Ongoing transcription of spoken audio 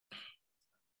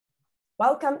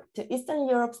Welcome to Eastern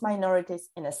Europe's Minorities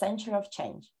in a Century of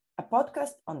Change, a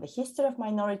podcast on the history of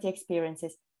minority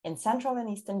experiences in Central and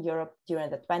Eastern Europe during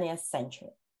the 20th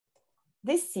century.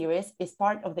 This series is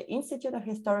part of the Institute of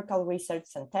Historical Research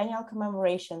Centennial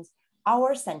Commemorations,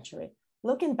 Our Century,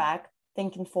 Looking Back,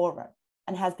 Thinking Forward,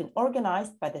 and has been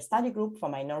organized by the Study Group for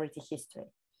Minority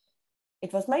History.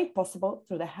 It was made possible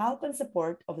through the help and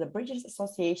support of the British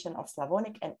Association of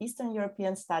Slavonic and Eastern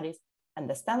European Studies and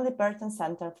the Stanley Burton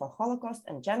Center for Holocaust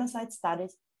and Genocide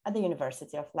Studies at the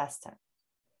University of Leicester.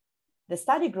 The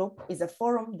study group is a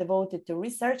forum devoted to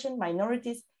researching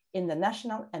minorities in the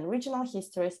national and regional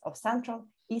histories of Central,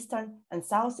 Eastern, and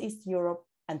Southeast Europe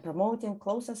and promoting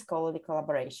closer scholarly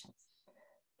collaborations.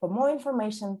 For more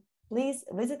information, please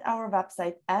visit our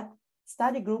website at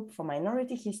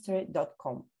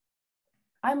studygroupforminorityhistory.com.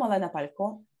 I'm Olena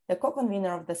Palko, the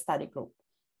co-convener of the study group.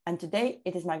 And today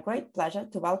it is my great pleasure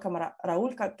to welcome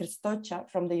Raul Cristocea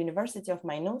from the University of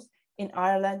Maynooth in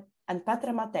Ireland and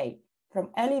Petre Matei from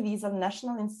Elie Wiesel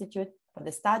National Institute for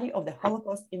the Study of the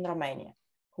Holocaust in Romania,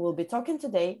 who will be talking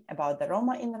today about the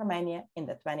Roma in Romania in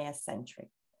the 20th century.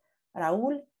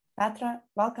 Raul, Petre,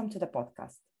 welcome to the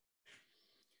podcast.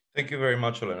 Thank you very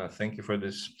much, Olena. Thank you for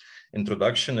this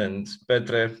introduction. And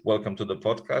Petre, welcome to the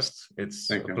podcast. It's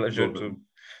a pleasure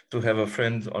to have a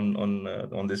friend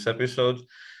on this episode.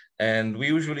 And we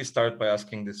usually start by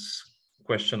asking this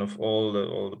question of all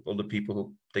the people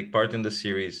who take part in the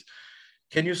series.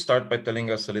 Can you start by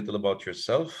telling us a little about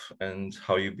yourself and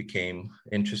how you became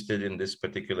interested in this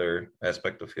particular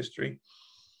aspect of history?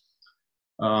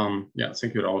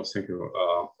 Thank you, Raul. Thank you,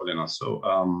 Olena. So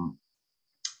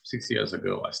 6 years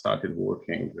ago, I started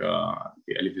working at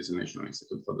the Elie Wiesel National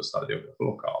Institute for the Study of the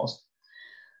Holocaust.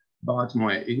 But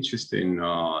my interest in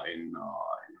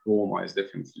Roma is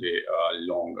definitely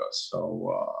longer. So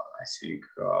I think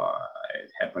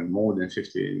it happened more than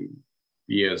 15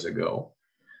 years ago.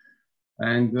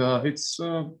 And it's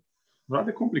a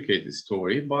rather complicated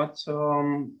story, but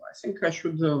I think I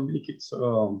should make it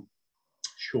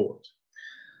short.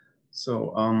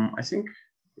 So I think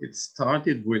it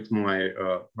started with my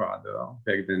brother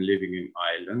back then living in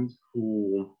Ireland,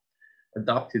 who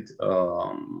adopted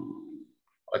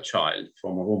a child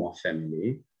from a Roma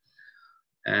family.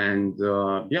 And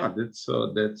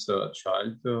that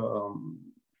child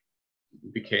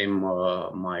became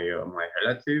my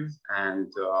relative.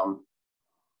 And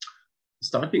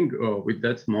starting with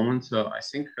that moment, I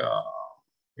think,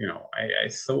 I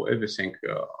saw everything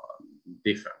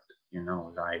differently,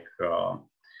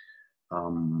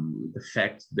 the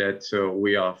fact that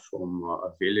we are from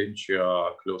a village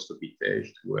close to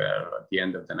Pitești, where at the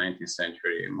end of the 19th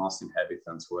century, most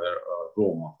inhabitants were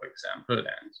Roma, for example,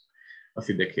 and a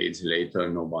few decades later,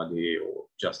 nobody or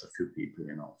just a few people,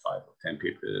 5 or 10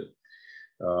 people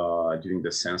during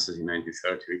the census in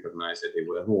 1930 recognized that they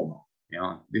were Roma.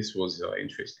 This was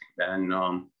interesting. Then,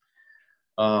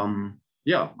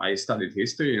 I studied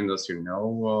history, and as you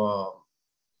know,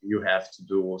 you have to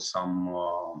do some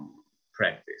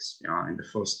practice. In the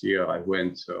first year, I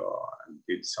went and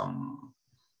did some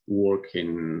work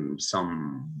in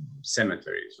some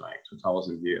cemeteries, like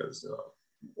 2,000 years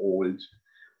old,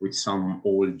 with some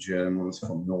old Germans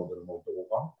from northern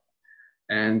Moldova.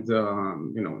 And,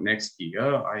 next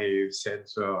year, I said,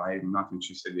 I'm not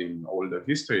interested in older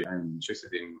history. I'm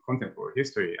interested in contemporary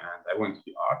history. And I went to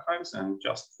the archives and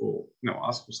just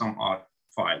asked for some art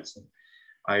files.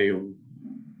 I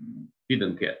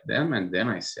didn't get them. And then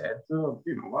I said,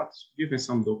 give me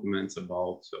some documents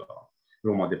about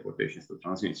Roma deportations to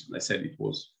Transnistria. I said it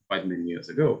was 5 million years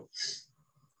ago.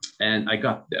 And I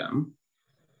got them,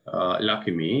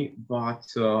 lucky me. But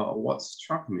what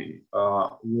struck me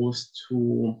was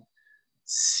to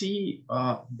see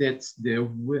that there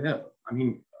were,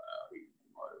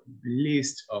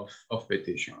 list of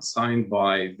petitions signed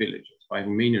by villagers, by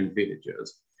Romanian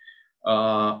villagers,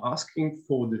 asking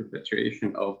for the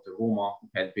repatriation of the Roma who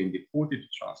had been deported to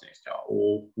Transnistria,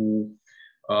 or who,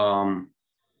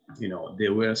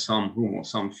 there were some rumors,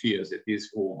 some fears that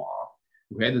these Roma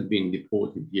who hadn't been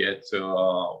deported yet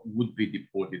would be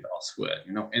deported elsewhere,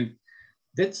 and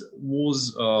that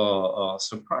was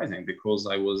surprising, because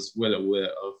I was well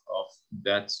aware of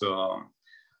that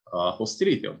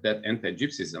hostility, of that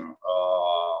anti-Gypsyism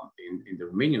in the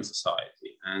Romanian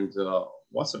society. And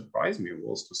what surprised me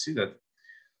was to see that,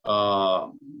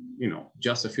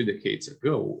 just a few decades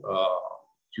ago,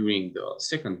 during the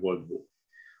Second World War,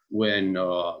 when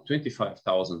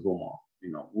 25,000 Roma,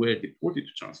 were deported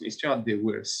to Transnistria, there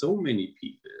were so many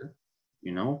people,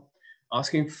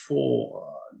 asking for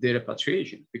their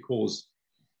repatriation, because,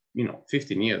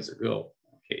 15 years ago,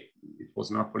 okay, it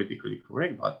was not politically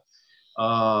correct, but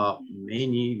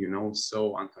many,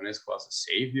 saw Antonescu as a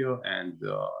savior and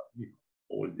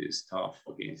all this stuff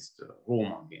against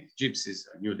Roma, against gypsies,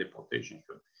 a new deportation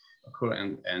could occur,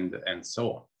 and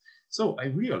so on. So I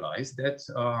realized that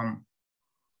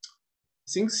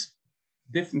things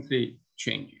definitely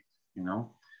changed, and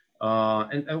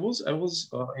I was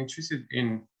interested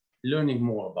in learning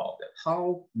more about that.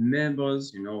 How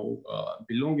members,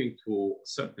 belonging to a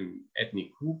certain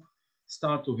ethnic group,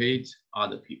 start to hate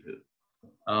other people.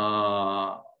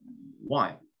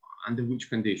 Why? Under which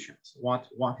conditions?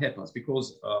 What happens?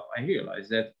 Because I realized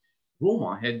that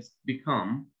Roma had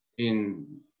become,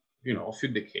 in a few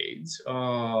decades,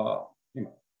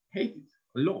 hated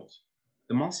a lot,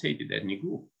 the most hated ethnic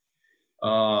group.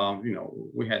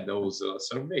 We had those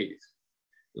surveys,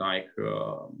 like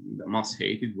the most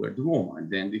hated were the Roma, and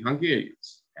then the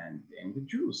Hungarians, and then the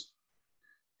Jews.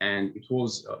 And it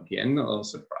was, again,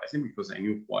 surprising because I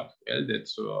knew quite well that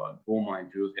Roma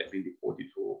and Jews had been deported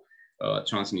to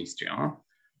Transnistria.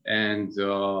 And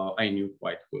I knew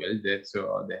quite well that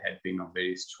there had been a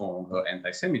very strong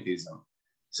anti-Semitism.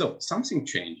 So something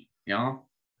changed,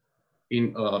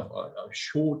 in a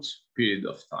short period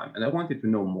of time. And I wanted to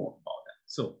know more about that.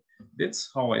 So that's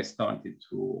how I started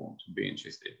to be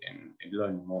interested in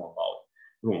learning more about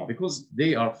Roma, because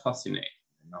they are fascinating,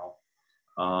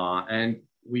 and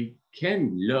we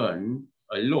can learn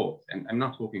a lot. And I'm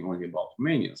not talking only about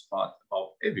Romanians, but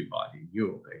about everybody in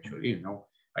Europe, actually,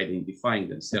 identifying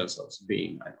themselves as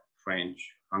being French,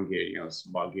 Hungarians,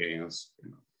 Bulgarians,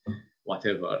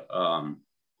 whatever,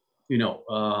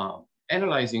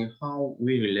 analyzing how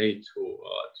we relate to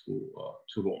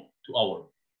Rome, to our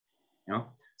Rome.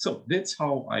 So that's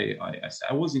how I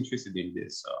was interested in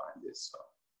this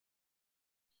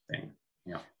thing.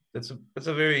 Yeah. That's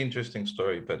a very interesting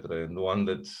story, Petre, and one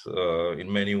that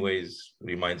in many ways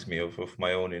reminds me of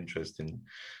my own interest in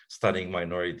studying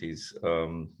minorities,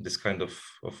 this kind of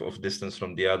distance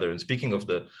from the other. And speaking of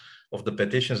the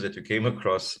petitions that you came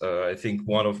across, I think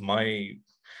one of my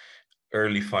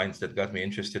early finds that got me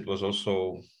interested was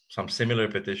also some similar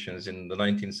petitions in the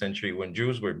 19th century when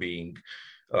Jews were being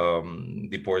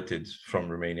deported from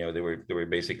Romania. They were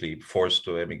basically forced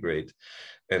to emigrate.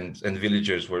 And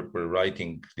villagers were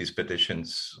writing these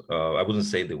petitions. I wouldn't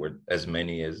say there were as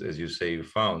many as you say you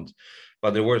found,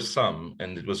 but there were some,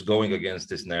 and it was going against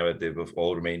this narrative of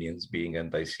all Romanians being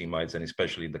anti-Semites, and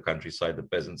especially in the countryside, the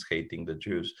peasants hating the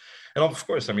Jews. And of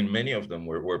course, many of them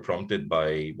were prompted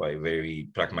by very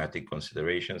pragmatic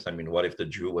considerations. What if the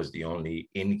Jew was the only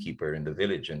innkeeper in the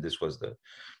village, and this was the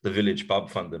village pub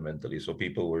fundamentally? So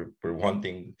people were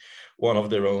wanting one of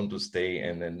their own to stay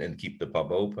and keep the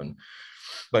pub open.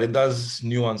 But it does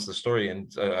nuance the story,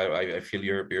 and I feel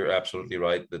you're absolutely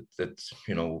right that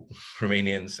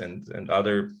Romanians and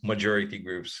other majority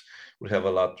groups would have a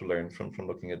lot to learn from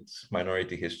looking at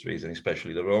minority histories, and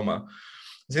especially the Roma.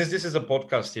 Since this is a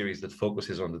podcast series that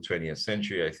focuses on the 20th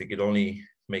century, I think it only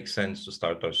makes sense to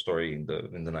start our story in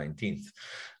the 19th.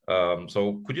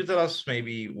 So could you tell us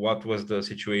maybe what was the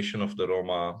situation of the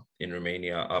Roma in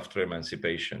Romania after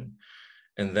emancipation,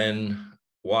 and then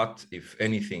what, if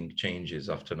anything, changes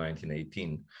after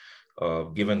 1918,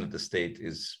 given that the state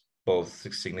is both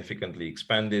significantly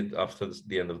expanded after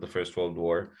the end of the First World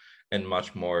War and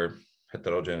much more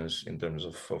heterogeneous in terms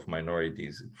of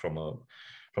minorities? From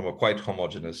a quite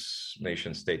homogeneous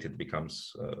nation state, it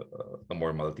becomes a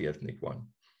more multi-ethnic one.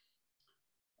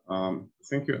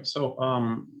 Thank you. So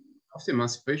after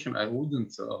emancipation, I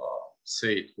wouldn't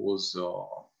say it was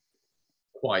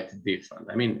quite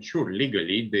different. Sure,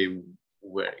 legally they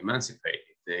were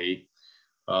emancipated. They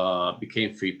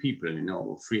became free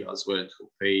people, free as well to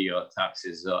pay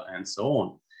taxes and so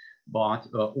on. But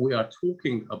we are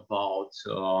talking about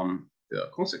the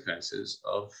consequences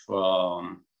of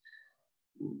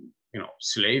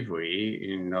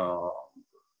slavery in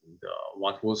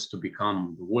what was to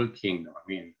become the world kingdom.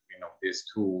 These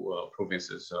two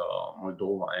provinces,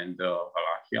 Moldova and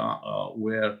Wallachia,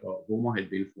 where Roma had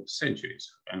been for centuries,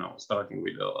 starting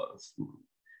with the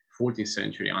 14th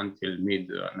century until mid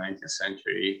 19th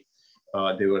century,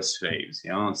 they were slaves.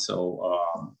 So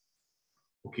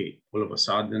all of a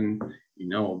sudden,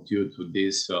 due to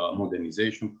this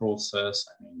modernization process,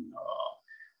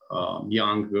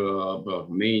 young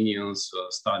Romanians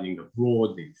studying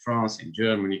abroad in France, in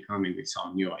Germany, coming with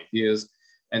some new ideas,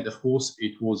 and of course,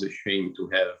 it was a shame to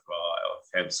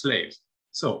have slaves.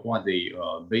 So what they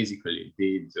basically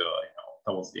did,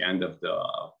 towards the end of the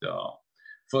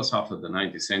first half of the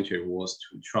 19th century was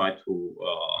to try to,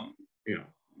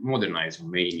 modernize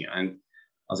Romania. And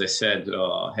as I said,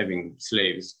 having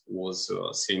slaves was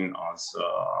seen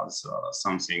as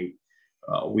something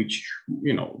which,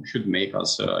 should make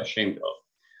us ashamed of.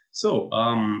 So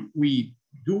we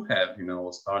do have,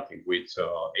 starting with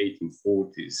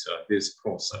 1840s, this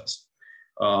process.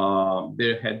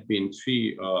 There had been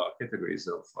three categories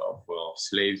of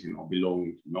slaves,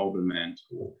 belonging to noblemen,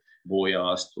 to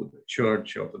boyars, to the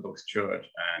church, Orthodox Church,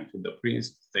 and to the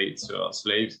Prince States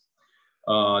slaves.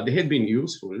 They had been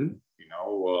useful,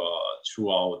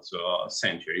 throughout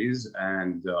centuries,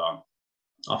 and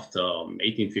after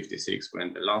 1856,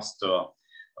 when the last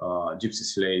gypsy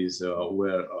slaves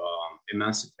were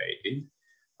emancipated,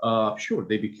 sure,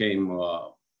 they became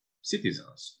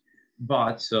citizens,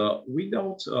 but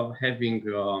without having,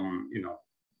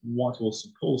 what was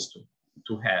supposed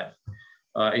to have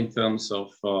in terms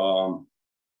of,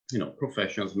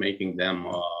 professions, making them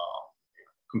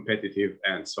competitive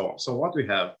and so on. So what we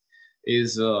have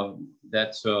is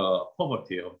that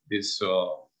poverty of this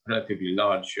relatively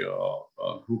large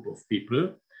group of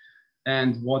people.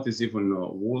 And what is even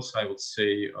worse, I would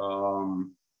say,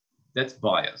 that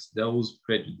bias, those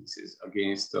prejudices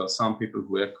against some people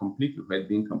who had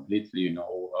been completely,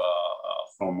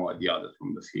 from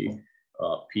the free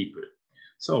people.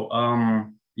 So,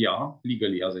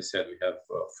 legally, as I said, we have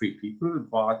free people,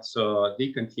 but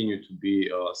they continue to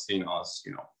be seen as,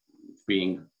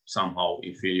 being somehow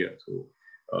inferior to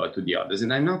the others.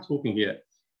 And I'm not talking here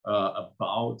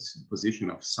about the position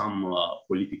of some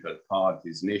political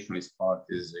parties, nationalist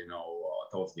parties,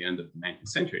 towards the end of the 19th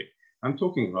century. I'm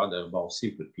talking rather about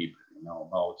simple people,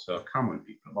 about common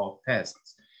people, about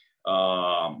peasants.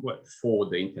 For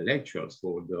the intellectuals,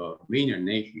 for the Romanian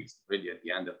nationalists, already at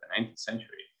the end of the 19th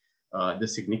century, the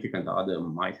significant other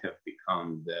might have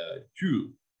become the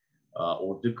Jew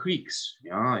or the Greeks.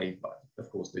 But of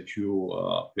course, the Jew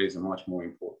plays a much more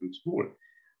important role,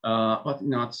 but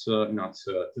not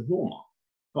the Roma.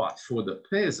 But for the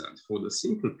peasant, for the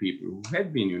simple people who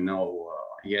had been,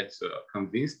 yet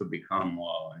convinced to become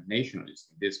nationalists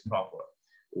in this proper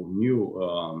or new,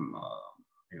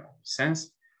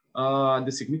 sense,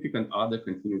 the significant other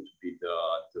continued to be the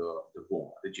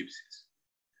Roma, the gypsies.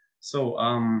 So,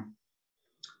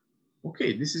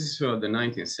 okay, this is the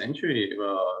 19th century.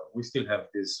 We still have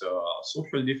these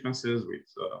social differences with,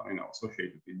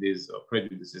 associated with these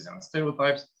prejudices and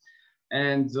stereotypes.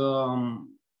 And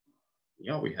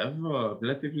we have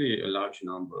relatively a large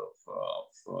number of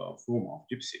Roma, of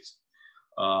gypsies.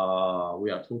 We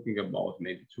are talking about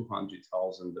maybe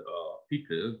 200,000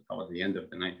 people toward the end of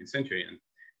the 19th century. And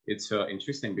it's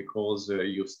interesting because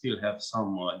you still have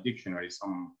some dictionaries,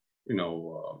 some,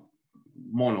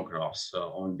 monographs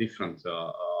on different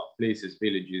places,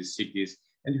 villages, cities,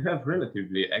 and you have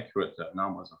relatively accurate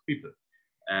numbers of people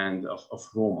and of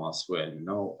Roma as well,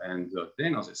 and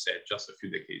then, as I said, just a few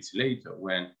decades later,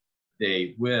 when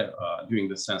they were doing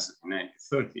the census in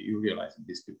 1930, you realize that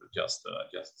these people just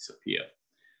disappeared.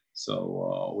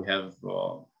 So we have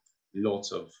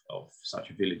lots of such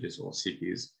villages or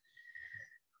cities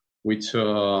with,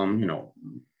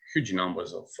 huge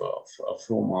numbers of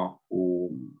Roma who,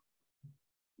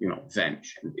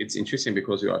 vanish. And it's interesting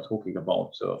because you are talking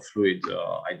about fluid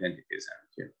identities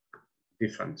and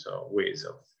different ways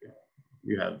of,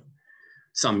 you have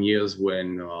some years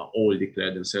when all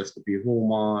declare themselves to be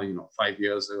Roma, 5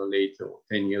 years later or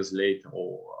 10 years later,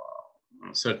 or on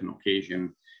a certain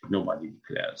occasion, nobody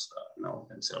declares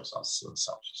themselves as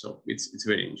such. So it's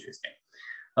very interesting.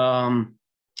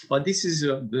 But this is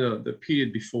the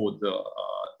period before the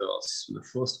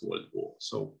First World War.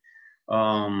 So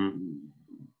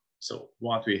so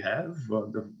what we have,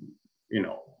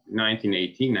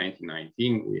 1918,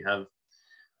 1919, we have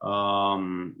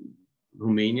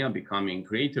Romania becoming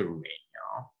Greater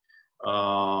Romania,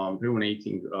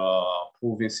 dominating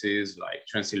provinces like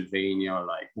Transylvania,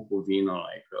 like Bukovina,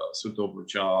 like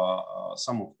Sutovrucha,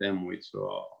 some of them with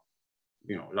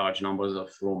large numbers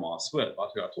of Roma as well.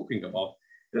 But we are talking about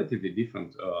relatively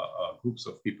different groups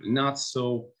of people, not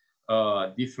so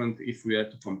different if we are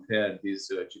to compare these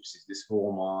gypsies, this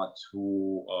Roma,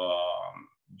 to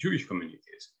Jewish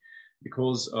communities,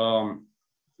 because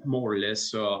more or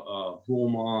less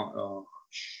Roma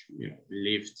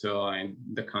lived in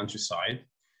the countryside,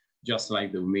 just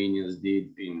like the Romanians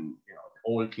did in the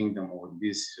Old Kingdom or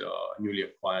these newly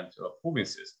acquired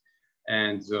provinces.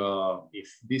 And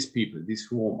if these people, this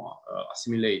Roma,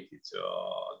 assimilated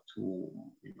to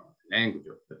the language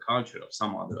of the culture of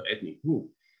some other ethnic group,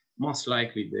 most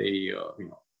likely they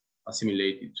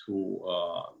assimilated to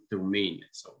the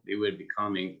Romanians. So they were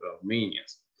becoming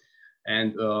Romanians.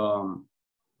 And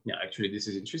actually, this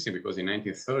is interesting because in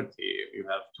 1930, you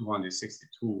have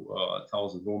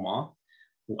 262,000 Roma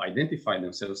who identify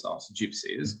themselves as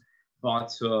gypsies.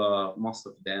 but most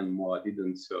of them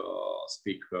didn't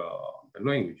speak the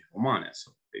language Romania,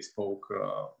 so they spoke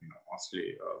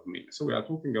mostly Romanian. So we are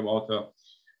talking about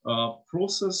a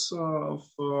process of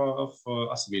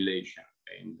assimilation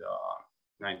in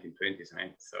the 1920s and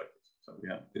 1930s. So we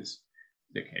have this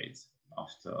decades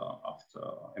after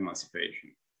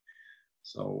emancipation.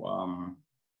 So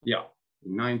yeah,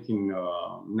 in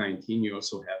 1919 you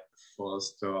also have the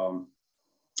first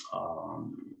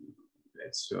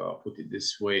let's put it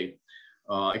this way,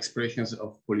 expressions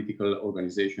of political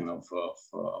organization of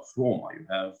Roma. You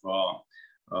have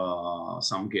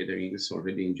some gatherings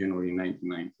already in January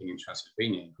 1919 in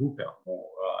Transylvania, in Rupa, more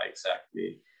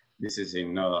exactly. This is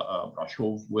in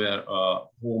Brașov, where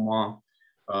Roma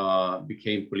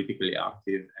became politically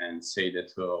active and say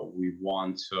that we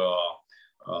want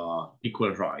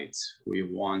equal rights. We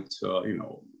want,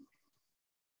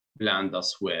 land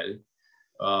as well.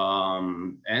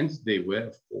 And they were,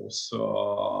 of course,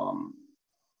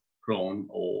 prone,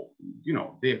 or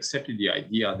they accepted the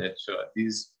idea that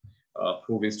this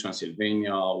province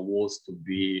Transylvania was to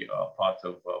be part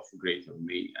of Greater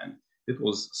Romania, and it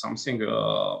was something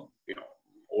all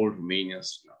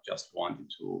Romanians just wanted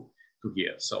to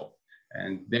hear. So,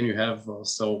 and then you have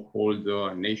so-called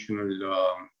national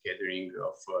gathering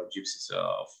of gypsies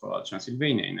of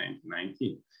Transylvania in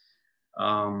 1919.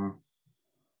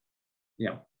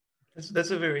 Yeah,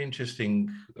 that's a very interesting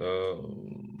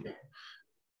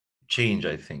change,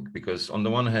 I think, because on the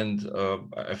one hand,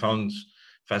 I found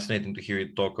fascinating to hear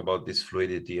you talk about this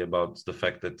fluidity, about the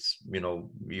fact that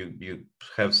you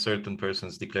have certain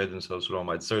persons declare themselves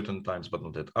Roma at certain times, but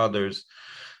not at others.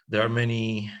 There are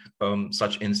many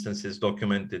such instances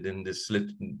documented in this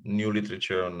new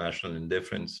literature on national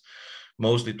indifference,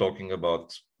 mostly talking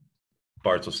about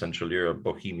parts of Central Europe.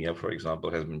 Bohemia, for example,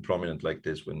 has been prominent like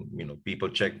this, when people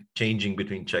changing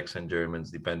between Czechs and Germans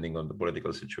depending on the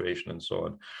political situation and so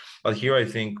on. But here I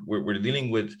think we're dealing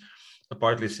with a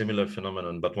partly similar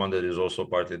phenomenon, but one that is also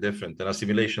partly different. And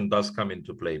assimilation does come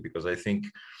into play, because I think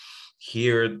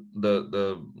here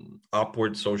the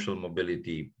upward social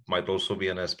mobility might also be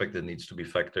an aspect that needs to be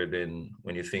factored in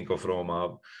when you think of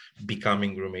Roma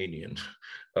becoming Romanian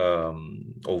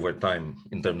over time,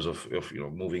 in terms of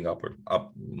moving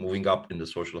up in the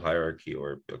social hierarchy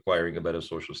or acquiring a better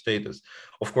social status.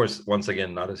 Of course, once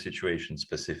again, not a situation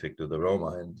specific to the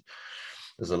Roma, and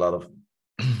there's a lot of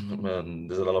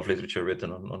literature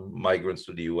written on migrants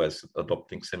to the US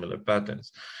adopting similar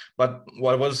patterns. But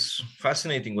what was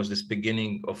fascinating was this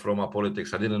beginning of Roma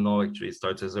politics. I didn't know actually it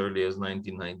starts as early as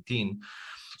 1919.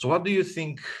 So what do you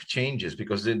think changes?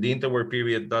 Because the interwar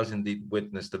period does indeed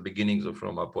witness the beginnings of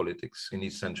Roma politics in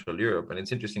East Central Europe. And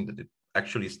it's interesting that it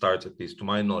actually starts, at least to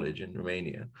my knowledge, in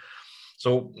Romania.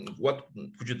 So what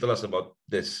could you tell us about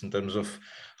this in terms of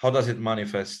how does it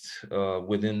manifest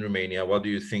within Romania? What do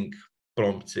you think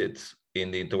prompts it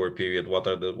in the interwar period? What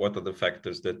are the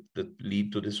factors that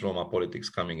lead to this Roma politics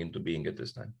coming into being at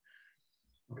this time?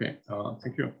 Okay,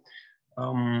 thank you.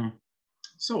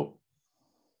 So,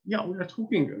 yeah, we are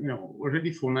talking,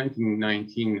 already for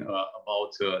 1919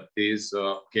 about these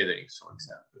gatherings, for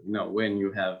example. When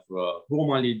you have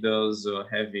Roma leaders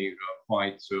having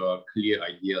quite clear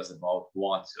ideas about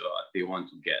what they want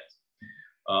to get.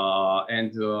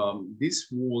 And this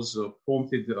was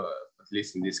prompted, at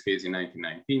least in this case in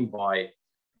 1919, by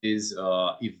these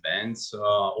events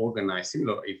organized,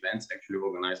 similar events actually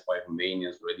organized by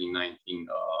Romanians already in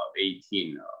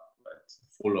 1918,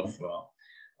 full of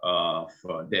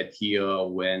that year,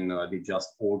 when they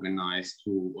just organized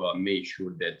to make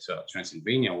sure that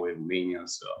Transylvania, where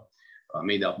Romanians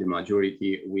made up the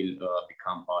majority, will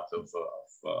become part of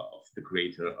the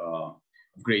greater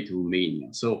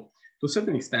Romania. So, to a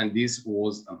certain extent, this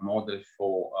was a model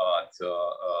for the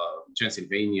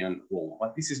Transylvanian Roma.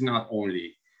 But this is not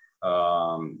only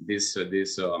this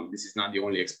is not the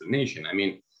only explanation. I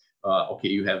mean, okay,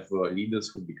 you have leaders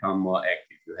who become more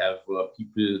active. You have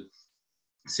people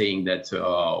saying that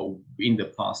in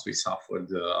the past we suffered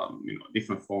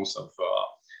different forms of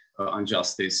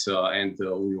injustice, and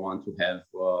we want to have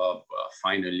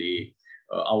finally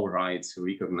our rights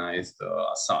recognized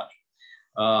as such.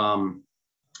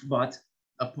 But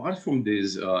apart from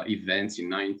these events in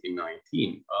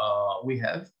 1919, we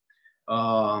have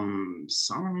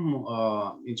some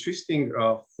interesting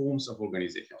forms of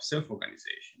organization, of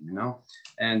self-organization,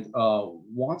 And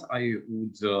what I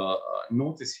would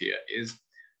notice here is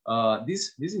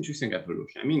this interesting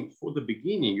evolution. I mean, for the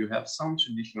beginning, you have some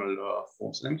traditional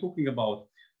forms. And I'm talking about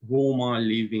Roma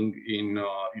living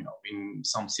in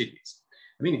some cities.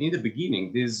 I mean, in the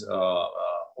beginning, these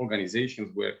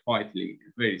organizations were quite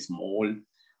limited, very small.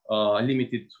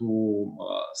 limited to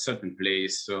a certain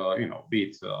place, be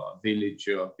it village,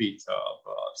 be it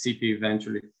city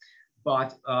eventually.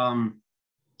 But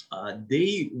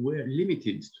they were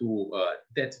limited to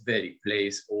that very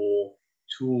place or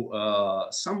to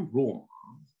some Roma,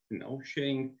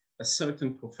 sharing a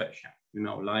certain profession,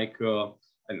 like,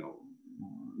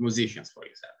 musicians, for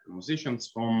example, musicians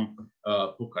from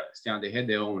Bucharest. Yeah, they had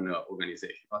their own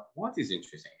organization. But what is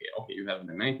interesting here? Okay, you have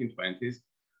the 1920s,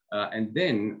 and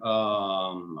then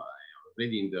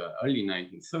already in the early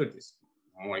 1930s,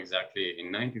 more exactly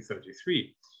in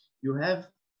 1933, you have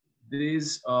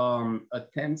these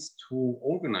attempts to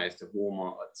organize the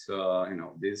Roma at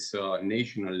this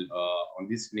national on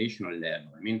this national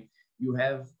level. I mean, you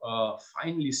have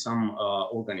finally some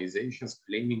organizations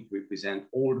claiming to represent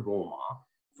all Roma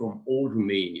from all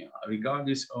Romania,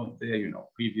 regardless of their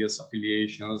previous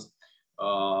affiliations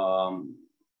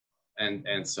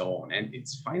and so on. And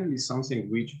it's finally something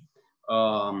which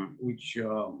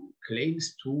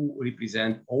claims to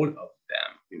represent all of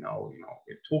them.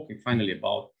 We're talking finally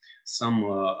about some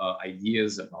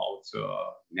ideas about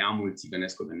neamul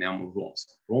țigănesc, the neamul Roms,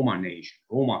 Roma nation,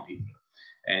 Roma people.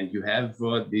 And you have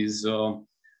these,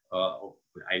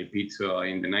 I repeat,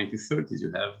 in the 1930s,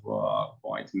 you have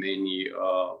quite many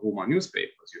Roma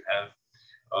newspapers. You have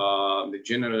the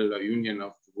General Union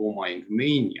of Roma in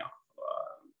Romania,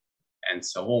 and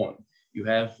so on. You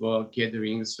have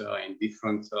gatherings in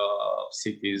different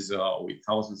cities with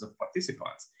thousands of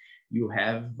participants. You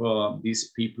have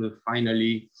these people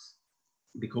finally,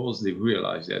 because they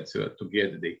realize that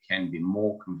together they can be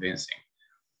more convincing.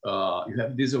 You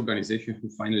have these organizations who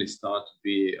finally start to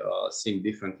be seen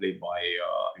differently by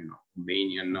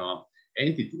Romanian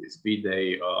entities, be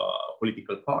they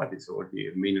political parties or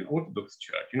the Romanian Orthodox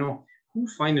Church, who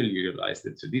finally realize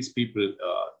that these people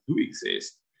do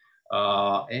exist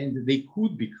and they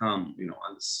could become,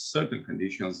 under certain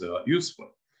conditions, useful.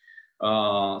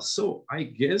 So I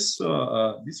guess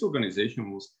this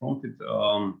organization was prompted.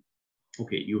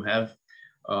 Okay, you have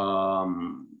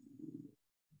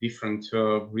different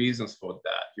reasons for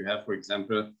that. You have, for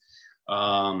example,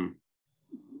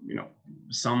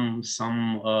 some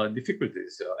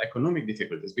difficulties, economic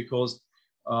difficulties, because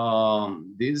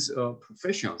these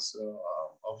professions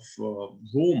of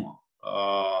Roma,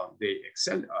 they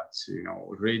excelled at,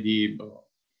 already a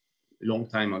long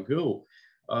time ago,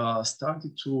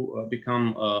 started to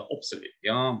become obsolete.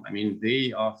 Yeah, I mean,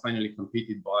 they are finally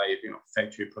competed by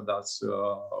factory products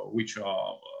which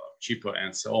are cheaper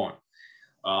and so on.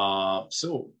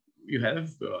 So you have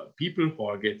people who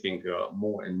are getting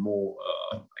more and more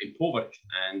impoverished,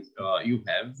 and you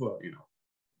have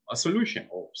a solution.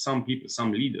 Or some people,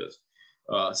 some leaders,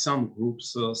 some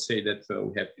groups say that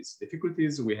we have these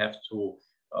difficulties. We have to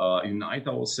unite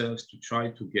ourselves to try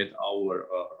to get our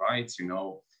rights.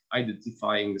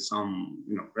 Identifying some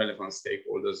relevant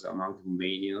stakeholders among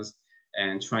Romanians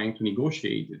and trying to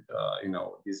negotiate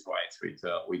these rights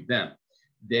with them.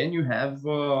 Then you have,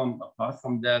 apart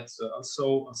from that,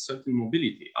 also a certain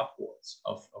mobility upwards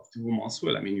of the Roma as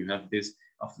well. I mean, you have this,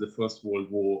 after the First World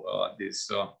War,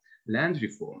 this land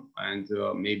reform, and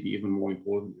maybe even more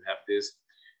important, you have this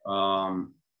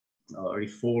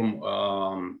reform,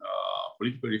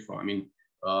 political reform. I mean,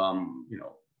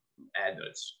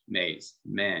 adults, males,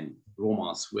 men,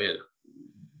 Roma as well,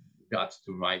 got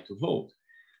the right to vote.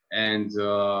 And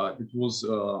it was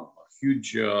a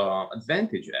huge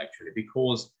advantage, actually,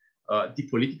 because the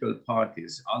political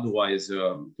parties, otherwise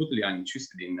totally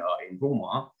uninterested in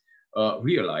Roma,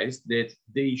 realized that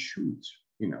they should,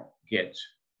 get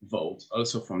votes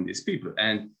also from these people.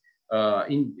 And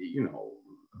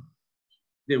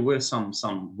there were some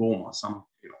Roma, some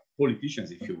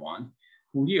politicians, if you want,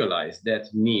 who realized that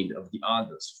need of the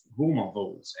others, Roma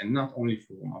votes, and not only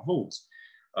for Roma votes,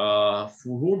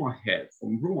 for Roma help, for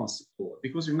Roma support,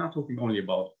 because we're not talking only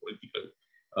about political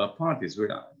parties,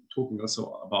 we're talking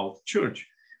also about church.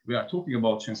 We are talking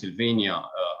about Transylvania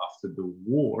after the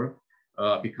war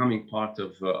becoming part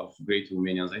of Great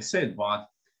Romania, as I said, but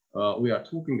we are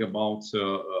talking about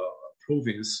a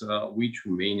province which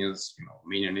Romanians,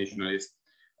 Romanian nationalists,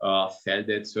 felt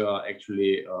that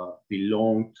actually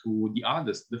belonged to the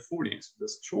others, the foreigners, the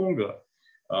stronger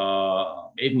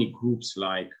ethnic groups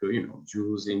like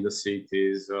Jews in the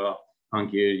cities,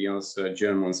 Hungarians,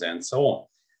 Germans, and so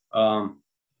on.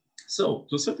 So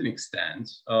to a certain extent,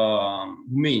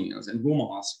 Romanians and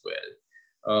Roma as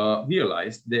well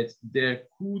realized that there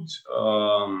could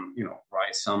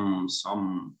rise some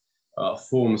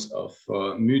forms of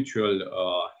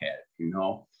mutual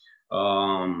help,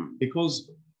 because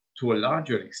to a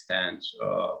larger extent,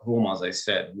 Roma, as I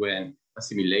said, when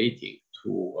assimilating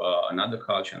to another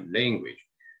culture and language,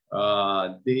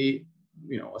 they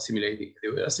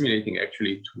were assimilating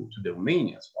actually to the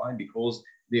Romanians. Why? Because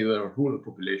they were a rural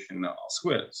population as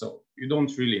well. So you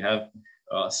don't really have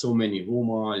so many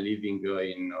Roma living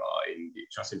in the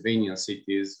Transylvanian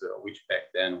cities, which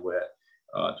back then were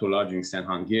to a large extent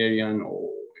Hungarian or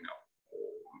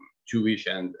Jewish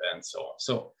and so on.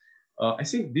 So I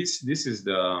think this is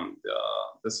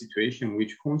the situation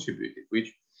which contributed,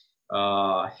 which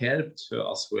helped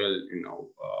as well,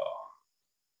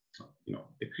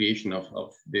 the creation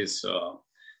of this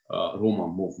Roma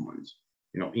movement,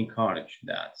 encouraged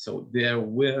that. So there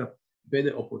were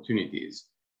better opportunities,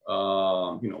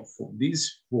 for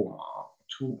these Roma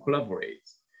to collaborate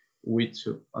with,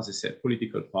 as I said,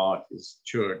 political parties,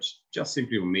 church, just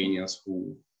simply Romanians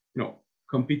who,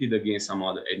 competed against some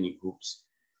other ethnic groups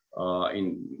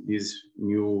in these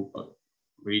new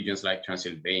regions like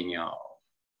Transylvania,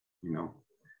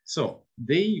 So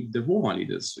the Roma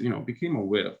leaders, became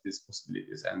aware of these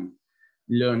possibilities and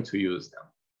learned to use them.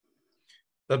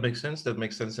 That makes sense.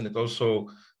 And it also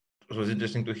was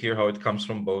interesting to hear how it comes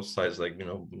from both sides, like,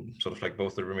 sort of like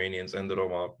both the Romanians and the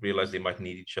Roma realized they might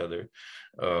need each other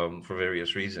for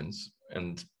various reasons.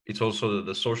 And it's also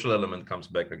the social element comes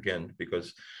back again,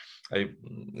 because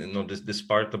this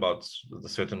part about the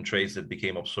certain traits that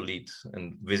became obsolete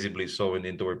and visibly so in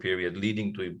the interwar period,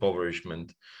 leading to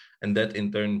impoverishment, and that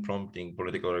in turn prompting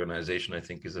political organization, I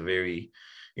think is a very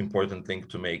important thing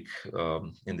to make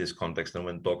in this context and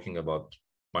when talking about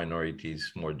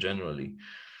minorities more generally.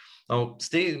 Now,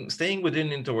 staying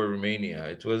within interwar Romania,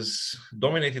 it was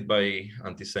dominated by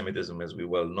anti-Semitism, as we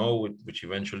well know, which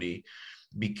eventually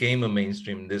became a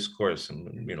mainstream discourse, and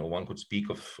one could speak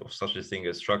of such a thing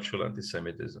as structural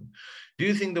anti-Semitism. Do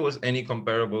you think there was any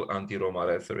comparable anti-Roma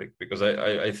rhetoric? Because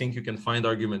I think you can find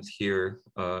arguments here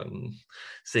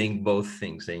saying both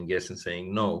things, saying yes and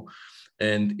saying no.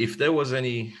 And if there was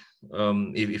any,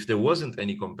 if there wasn't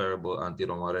any comparable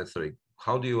anti-Roma rhetoric,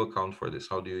 how do you account for this?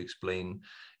 How do you explain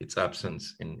its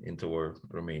absence in interwar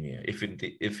Romania, if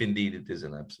indeed it is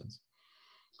an absence?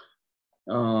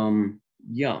 No,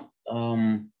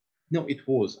 it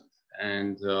wasn't.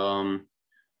 And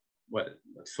well,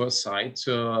 at first sight,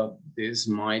 this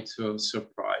might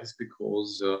surprise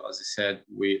because, as I said,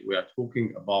 we are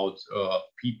talking about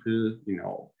people,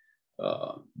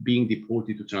 being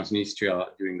deported to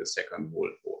Transnistria during the Second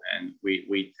World War, and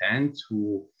we tend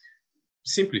to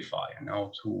simplify,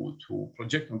 to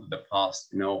project onto the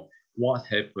past, what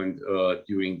happened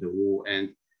during the war, and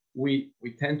we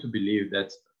tend to believe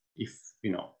that if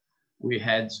we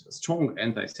had strong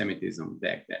anti-Semitism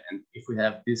back then, and if we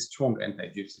have this strong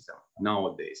anti-Gypsyism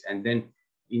nowadays, and then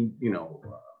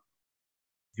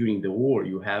during the war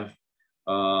you have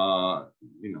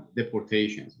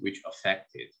deportations which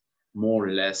affected more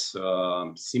or less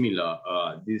similar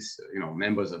these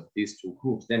members of these two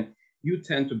groups, then you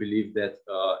tend to believe that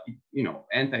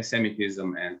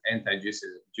anti-Semitism and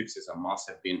anti-Gypsyism must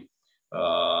have been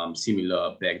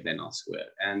similar back then as well.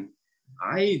 And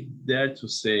I dare to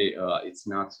say it's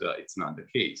not the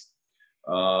case.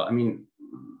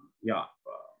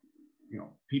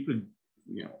 People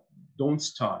don't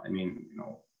start.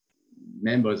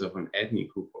 Members of an ethnic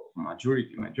group, or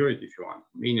majority if you want,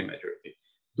 Romanian majority,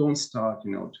 don't start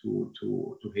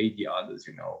to hate the others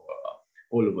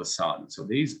all of a sudden. So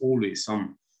there is always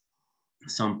some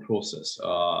process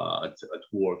at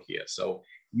work here. So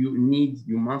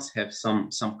you must have some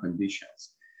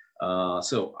conditions.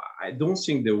 So I don't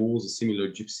think there was a similar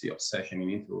gypsy obsession in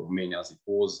Inter-Romania as it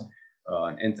was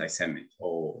an anti-Semite,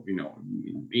 or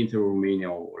in Inter-Romania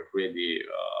already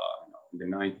in the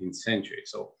 19th century.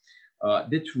 So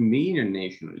that Romanian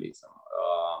nationalism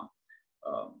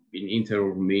in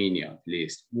Inter-Romania at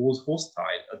least was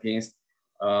hostile against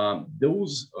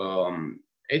those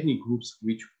ethnic groups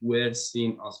which were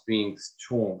seen as being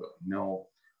stronger,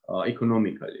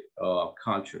 economically,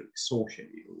 culturally,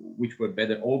 socially, which were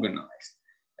better organized,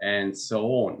 and so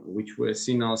on, which were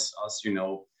seen as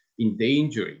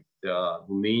endangering the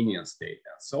Romanian state,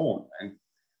 and so on. And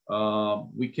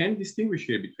we can distinguish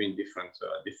here between different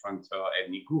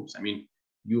ethnic groups.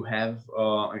 You have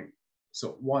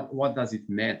so what does it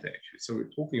matter actually? So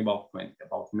we're talking about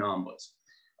numbers.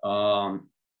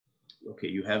 Okay,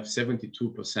 you have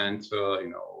 72%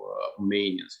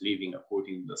 Romanians living,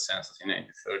 according to the census in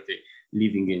 1930,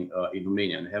 living in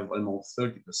Romania, and have almost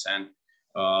 30%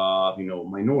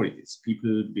 minorities,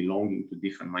 people belonging to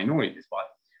different minorities. But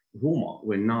Roma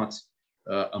were not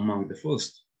among the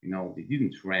first. They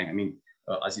didn't rank.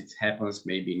 As it happens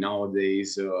maybe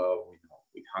nowadays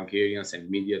with Hungarians, and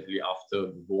immediately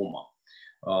after the Roma.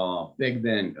 Back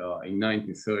then, in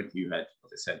 1930, you had,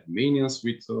 as I said, Romanians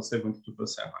with 72%,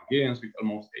 Hungarians with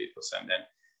almost 8%, then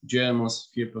Germans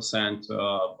 3%,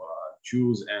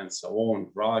 Jews and so on,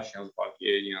 Russians,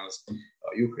 Bulgarians,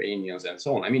 Ukrainians, and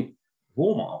so on. I mean,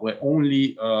 Roma were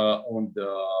only on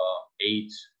the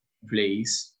 8th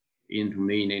place in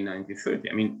Romania in 1930.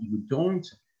 I mean, you don't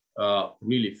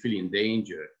really feel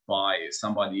endangered by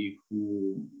somebody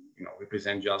who,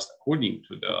 represent just, according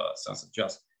to the census,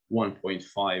 just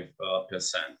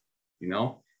 1.5%.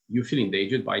 You feel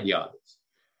endangered by the others.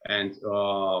 And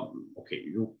okay,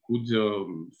 you could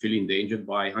feel endangered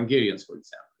by Hungarians, for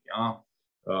example. Yeah,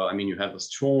 I mean, you have a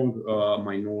strong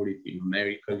minority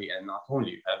numerically, and not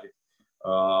only you have it,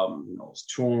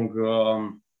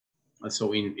 strong.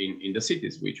 So in the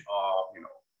cities which are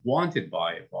wanted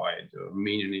by the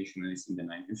Romanian nationalists in the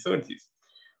 1930s.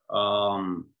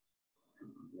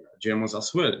 Germans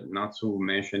as well, not to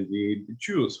mention the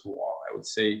Jews, who are, I would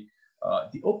say,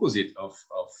 the opposite of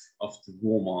the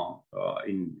Roma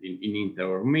in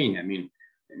inter-Romania. I mean,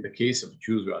 in the case of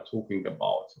Jews, we are talking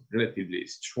about a relatively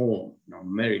strong,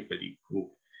 numerically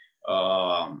group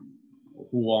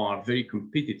who are very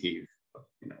competitive,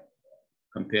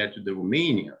 compared to the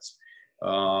Romanians,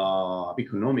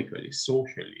 economically,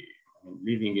 socially. I mean,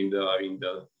 living in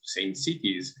the same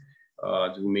cities,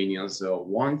 the Romanians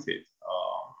wanted,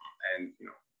 and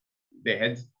they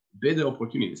had better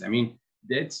opportunities. I mean,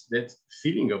 that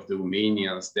feeling of the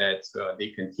Romanians that they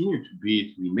continue to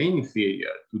remain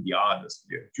inferior to the others,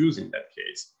 the Jews in that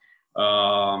case,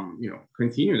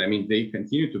 continued. I mean, they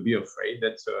continue to be afraid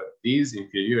that this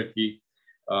inferiority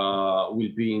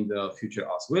will be in the future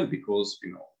as well, because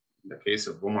in the case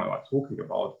of Roma, we are talking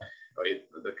about, in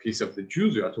the case of the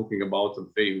Jews, we are talking about a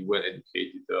very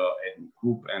well-educated ethnic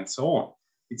group and so on.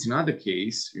 It's another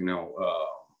case,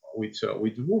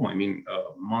 with Roma. I mean,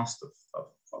 most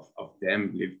of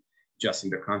them live just in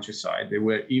the countryside. They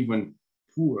were even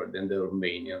poorer than the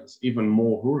Romanians, even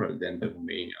more rural than the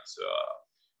Romanians.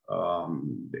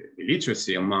 The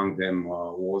illiteracy among them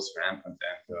was rampant,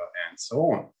 and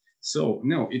so on. So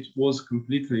no, it was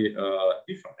completely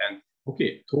different. And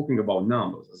okay, talking about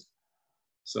numbers,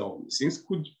 so things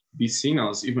could be seen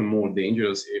as even more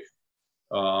dangerous if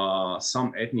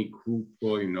some ethnic group,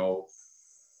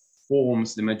 forms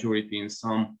the majority in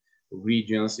some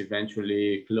regions,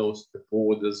 eventually close to the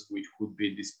borders, which could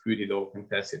be disputed or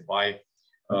contested by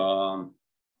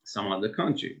some other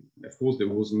country. Of course, there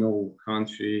was no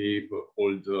country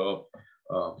called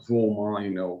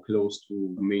Roma, close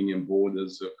to Romanian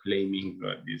borders, claiming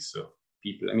these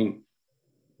people. I mean,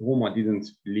 Roma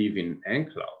didn't live in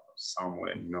enclave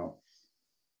somewhere,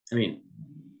 I mean,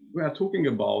 we are talking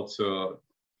about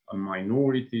a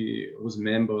minority whose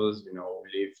members,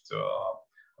 lived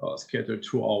scattered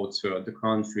throughout the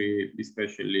country,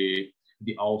 especially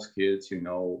the outskirts.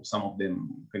 Some of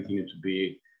them continue to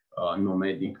be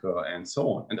nomadic and so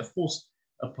on. And of course,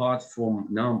 apart from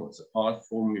numbers, apart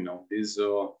from these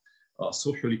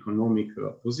social economic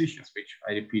positions, which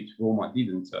I repeat, Roma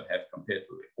didn't have compared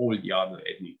to all the other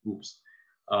ethnic groups.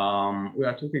 We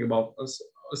are talking about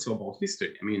also about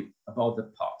history. I mean, about the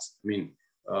past. I mean,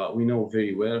 we know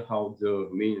very well how the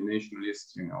Romanian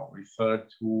nationalists, referred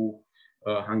to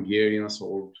Hungarians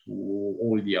or to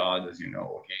all the others,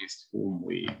 against whom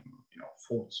we,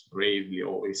 fought bravely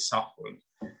or we suffered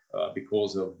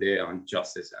because of their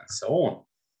injustice and so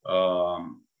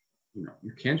on.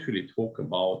 You can't really talk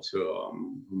about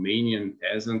Romanian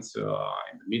peasants in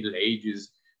the Middle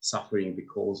Ages suffering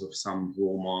because of some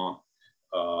Roma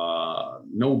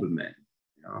noblemen.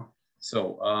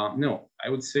 So no, I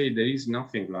would say there is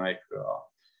nothing like.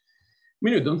 I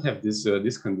mean, you don't have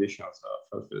these conditions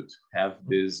to have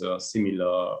this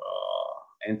similar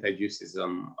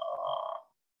anti-Judaism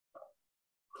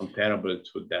comparable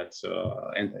to that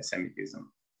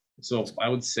anti-Semitism. So I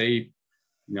would say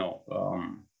no.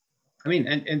 I mean,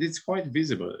 and it's quite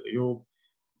visible.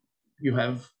 You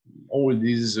have all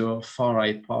these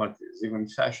far-right parties, even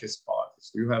fascist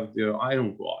parties. You have the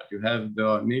Iron Guard. You have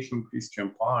the National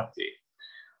Christian Party.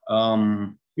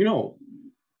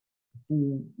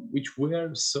 Which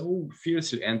were so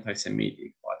fiercely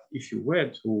anti-Semitic. But if you were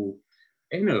to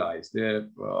analyze their,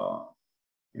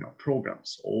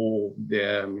 programs, or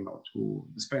their, to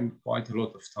spend quite a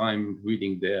lot of time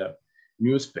reading their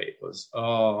newspapers,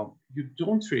 you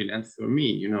don't really. And for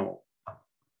me,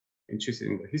 interested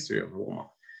in the history of Roma,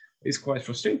 it's quite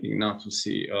frustrating not to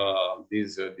see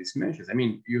these mentions. I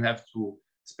mean, you have to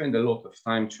spend a lot of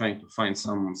time trying to find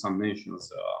some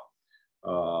mentions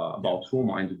about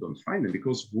Roma, and you don't find them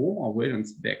because Roma weren't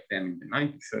back then in the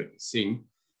 1930s seen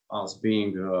as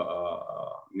being a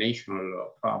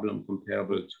national problem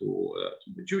comparable to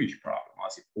the Jewish problem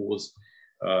as it was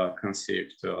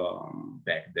conceived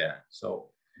back then.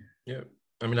 So, yeah,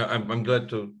 I mean, I'm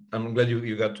glad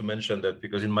you got to mention that,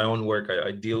 because in my own work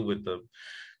I deal with the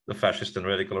fascist and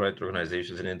radical right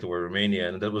organizations in interwar Romania,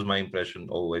 and that was my impression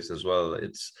always as well.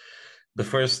 It's the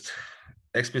first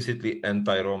explicitly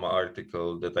anti-Roma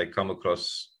article that I come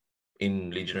across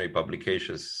in legionary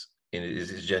publications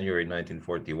is January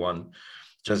 1941,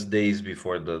 just days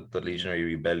before the legionary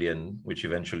rebellion, which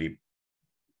eventually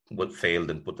failed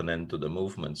and put an end to the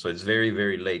movement. So it's very,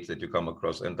 very late that you come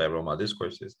across anti-Roma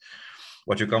discourses.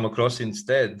 What you come across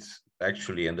instead,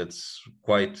 actually, and that's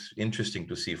quite interesting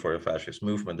to see for a fascist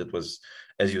movement that was,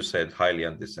 as you said, highly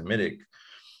anti-Semitic,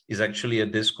 is actually a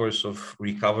discourse of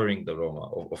recovering the Roma,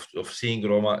 of seeing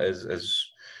Roma as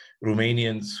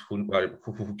Romanians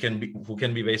who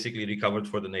can be basically recovered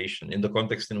for the nation, in the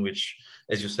context in which,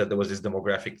 as you said, there was this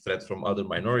demographic threat from other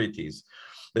minorities.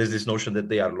 There's this notion that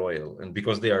they are loyal, and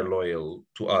because they are loyal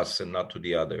to us and not to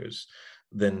the others,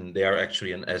 then they are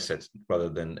actually an asset rather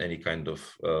than any kind of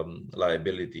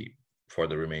liability for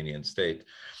the Romanian state,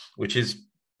 which is,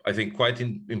 I think, quite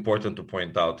important to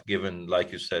point out, given,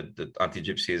 like you said, that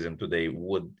anti-Gypsyism today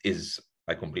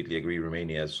I completely agree,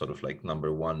 Romania as sort of like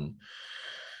number one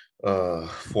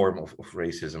form of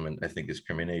racism and ethnic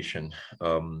discrimination.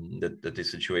 That the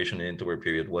situation in the interwar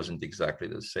period wasn't exactly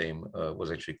the same,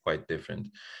 was actually quite different.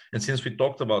 And since we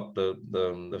talked about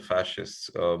the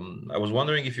fascists, I was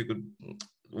wondering if you could,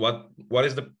 what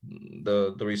is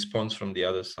the response from the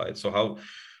other side? So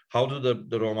how do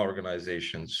the Roma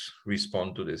organizations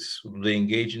respond to this? Do they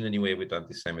engage in any way with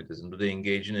anti-Semitism? Do they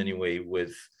engage in any way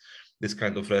with this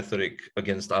kind of rhetoric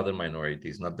against other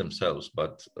minorities, not themselves,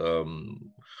 but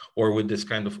or with this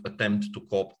kind of attempt to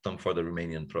co-opt them for the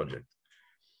Romanian project?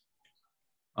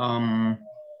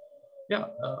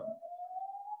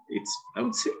 It's, I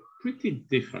would say, pretty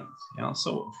different. Yeah.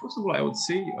 So first of all, I would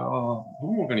say Roma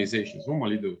organizations, Roma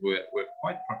leaders were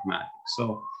quite pragmatic.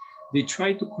 So they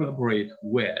tried to collaborate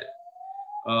well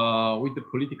with the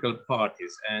political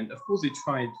parties, and of course they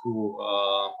tried to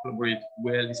collaborate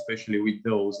well, especially with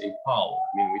those in power.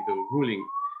 I mean, with the ruling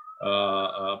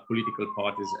political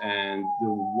parties, and the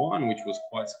one which was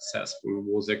quite successful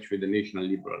was actually the National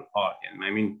Liberal Party. And I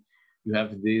mean, you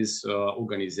have this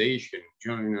organization,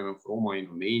 Union of Roma in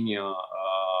Romania,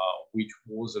 which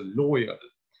was a loyal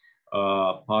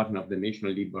partner of the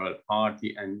National Liberal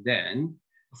Party, and then,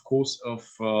 of course,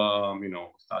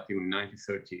 starting in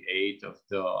 1938, of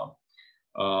the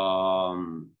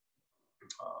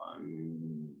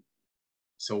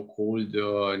so-called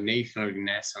National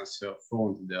Renaissance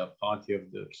Front, the party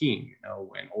of the king,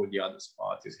 when all the other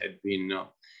parties had been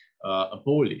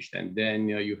abolished, and then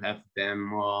you have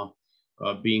them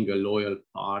being a loyal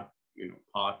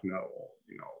partner, or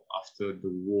after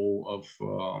the war of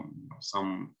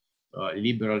some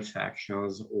liberal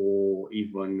factions, or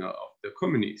even of the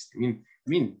communists. I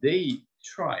mean, they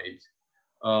tried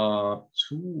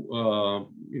to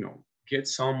get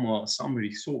some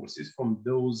resources from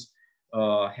those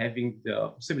having the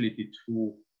possibility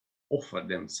to offer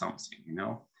them something,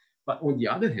 But on the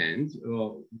other hand,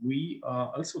 we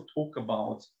also talk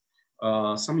about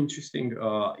some interesting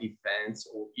events,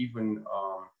 or even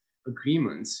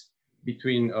agreements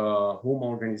between Roma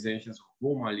organizations,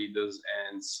 Roma leaders,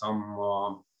 and some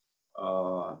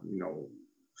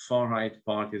far-right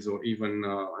parties, or even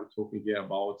I'm talking here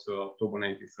about October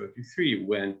 1933,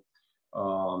 when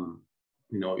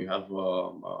you have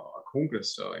a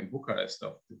congress in Bucharest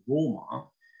of the Roma,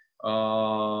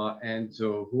 and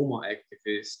Roma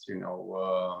activists,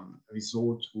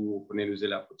 resort to Corneliu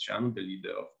Zelea-Coceanu, the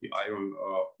leader of the Iron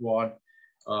Guard,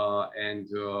 and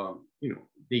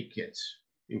they get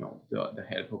the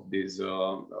help of these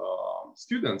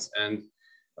students, and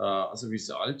as a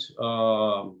result,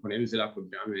 Corneliu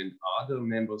Zelea-Coceanu and other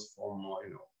members from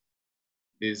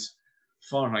this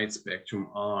far-right spectrum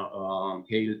are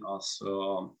hailed as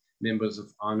members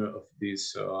of honor of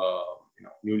this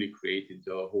newly created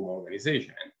Roma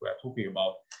organization. And we are talking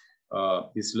about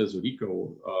this Lăzurică,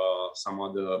 some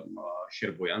other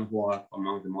Șervoian, who are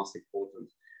among the most important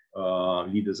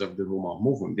leaders of the Roma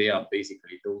movement. They are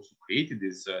basically those who created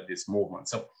this movement.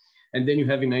 So, and then you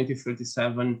have in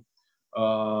 1937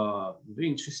 very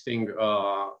interesting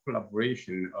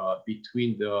collaboration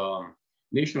between the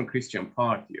National Christian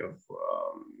Party of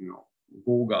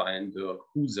Goga and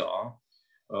Huza,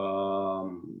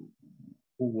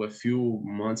 who a few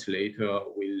months later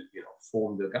will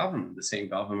form the government, the same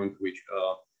government which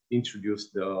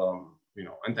introduced the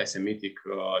anti-Semitic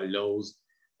laws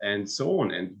and so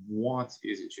on. And what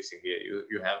is interesting here,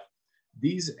 you have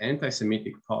this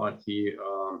anti-Semitic party,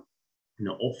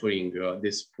 offering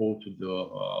this support to the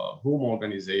home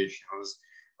organizations.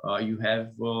 You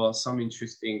have some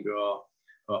interesting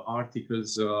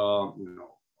articles,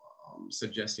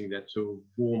 suggesting that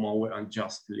Roma were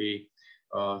unjustly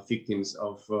victims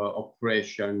of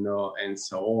oppression and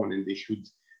so on, and they should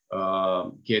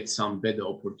get some better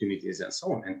opportunities and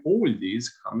so on. And all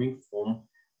these coming from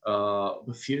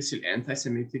the fiercely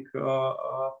anti-Semitic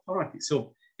party.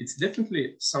 So it's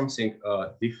definitely something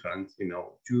different,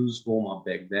 Jews, Roma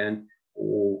back then,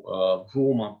 or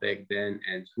Roma back then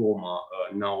and Roma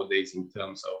nowadays in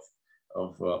terms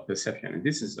of perception. And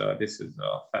this is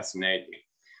fascinating.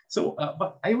 So,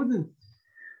 but I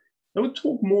would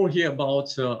talk more here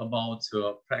about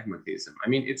pragmatism. I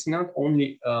mean, it's not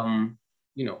only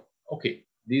okay,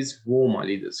 these Roma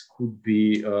leaders could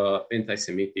be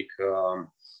anti-Semitic,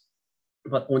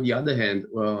 but on the other hand,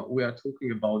 we are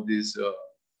talking about this,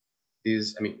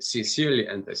 sincerely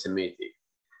anti-Semitic.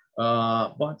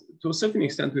 But to a certain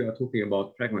extent, we are talking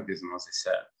about pragmatism, as I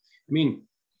said. I mean,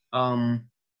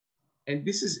 and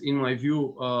this is, in my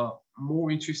view,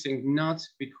 more interesting, not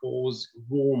because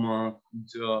Roma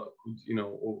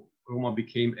Roma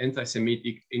became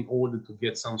anti-Semitic in order to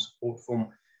get some support from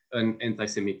an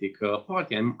anti-Semitic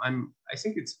party. I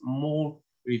think it's more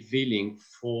revealing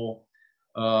for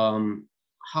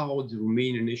how the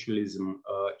Romanian nationalism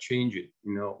changed,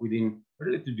 within a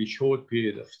relatively short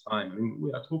period of time. I mean,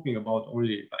 we are talking about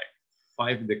only like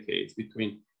 5 decades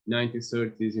between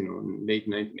 1930s, and late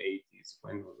 1980s,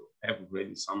 when we have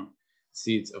already some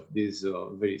seeds of this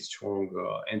very strong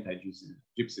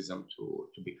anti-Gypsyism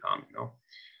to become,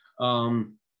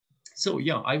 So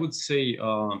yeah, I would say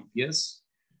yes.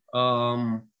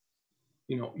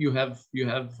 You have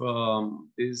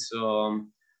this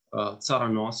Țara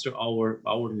Noastră,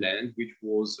 our land, which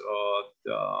was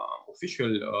the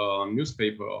official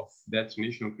newspaper of that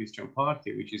National Christian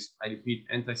Party, which is, I repeat,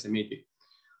 anti-Semitic.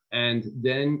 And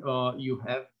then you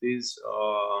have this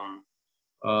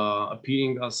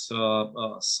appearing as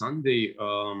a Sunday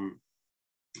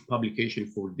publication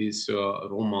for this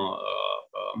Roma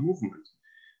movement.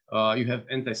 You have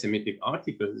anti-Semitic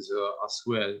articles as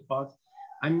well, but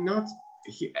I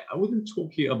wouldn't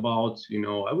talk here about,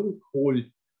 I wouldn't call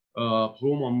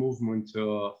Roma movement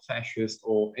fascist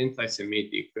or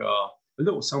anti-Semitic,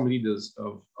 although some leaders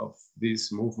of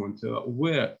this movement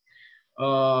were,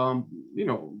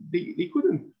 they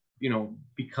couldn't,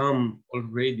 become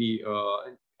already,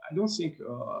 I don't think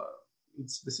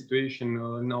it's the situation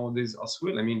nowadays as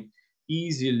well. I mean,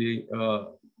 easily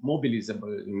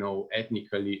mobilizable,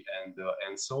 ethnically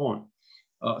and so on.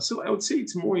 So I would say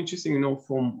it's more interesting,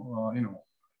 from,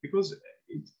 because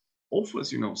it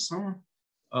offers, some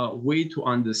way to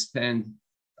understand,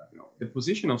 the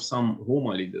position of some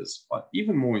Roma leaders, but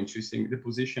even more interesting, the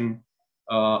position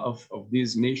of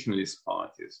these nationalist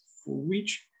parties, for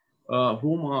which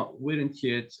Roma weren't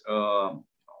yet a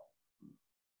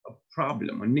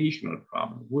problem, a national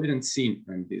problem, weren't seen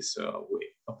in this way.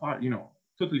 Apart,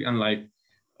 totally unlike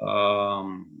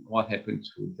what happened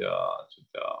to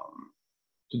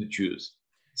the Jews.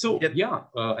 So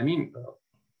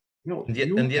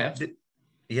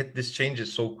yet this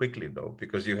changes so quickly, though,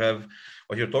 because you have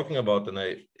what you're talking about, and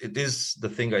it is the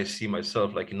thing I see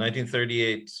myself. Like in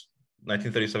 1937,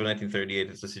 1938,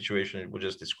 it's the situation we're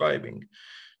just describing,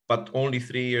 but only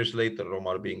 3 years later, Roma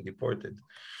are being deported.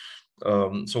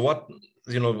 So what,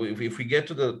 if we get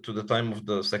to the time of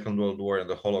the Second World War and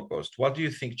the Holocaust, what do you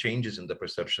think changes in the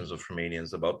perceptions of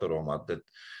Romanians about the Roma that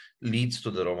leads to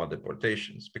the Roma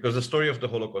deportations? Because the story of the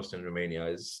Holocaust in Romania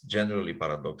is generally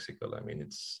paradoxical. I mean,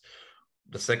 it's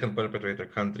the second perpetrator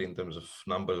country in terms of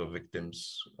numbers of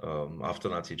victims after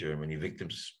Nazi Germany,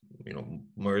 victims,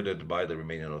 murdered by the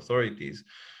Romanian authorities,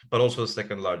 but also the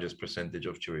second largest percentage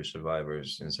of Jewish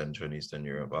survivors in Central and Eastern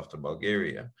Europe after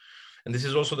Bulgaria. And this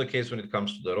is also the case when it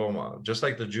comes to the Roma. Just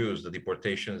like the Jews, the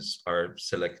deportations are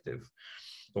selective.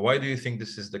 So why do you think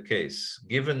this is the case?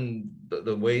 Given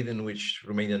the way in which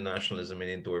Romanian nationalism in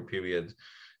the interwar period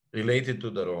related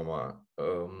to the Roma,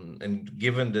 and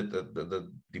given that the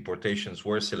deportations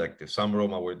were selective, some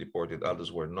Roma were deported,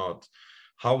 others were not,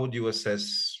 how would you assess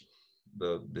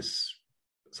this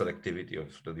selectivity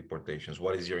of the deportations?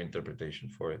 What is your interpretation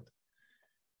for it?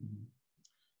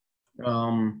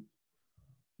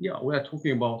 Yeah, we are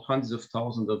talking about hundreds of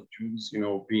thousands of Jews,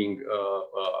 being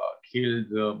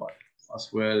killed, but as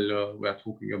well, we are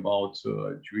talking about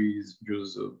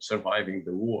Jews surviving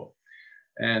the war.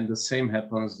 And the same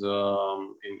happens in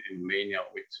Romania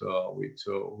with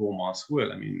Roma as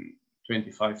well. I mean,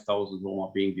 25,000 Roma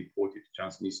being deported to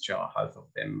Transnistria, half of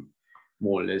them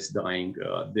more or less dying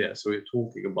there. So we're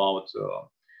talking about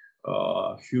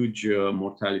huge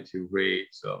mortality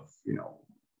rates of,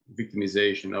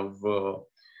 victimization of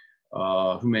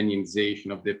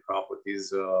Romanianization of their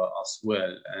properties as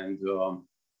well. And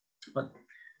but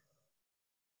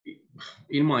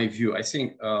in my view, I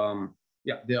think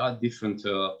there are different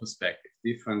perspectives,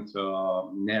 different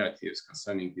narratives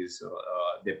concerning these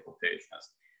deportations.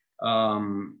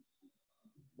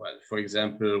 Well, for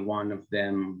example, one of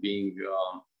them being,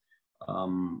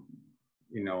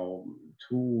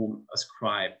 to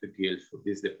ascribe the guilt for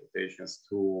these deportations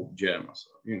to Germans.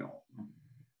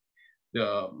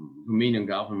 The Romanian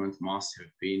government must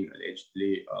have been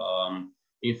allegedly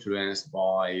influenced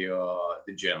by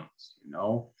the Germans,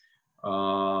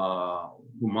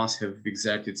 who must have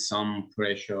exerted some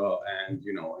pressure and,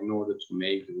 in order to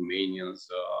make the Romanians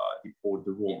deport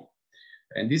the Roma.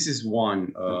 And this is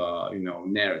one,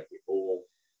 narrative, or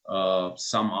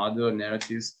some other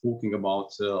narratives talking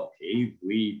about, okay,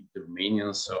 we, the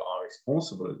Romanians, are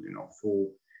responsible, for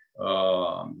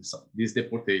these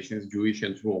deportations, Jewish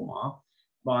and Roma.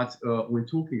 But when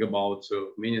talking about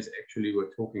Romanians, actually,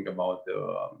 we're talking about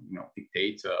the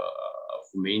dictator of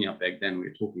Romania back then.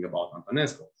 We're talking about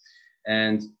Antonescu.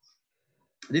 And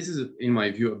this is, in my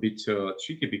view, a bit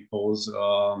tricky because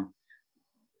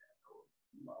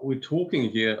we're talking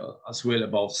here as well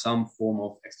about some form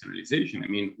of externalization. I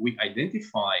mean, we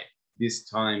identify this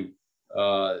time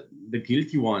the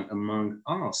guilty one among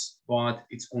us, but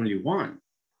it's only one.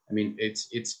 I mean, it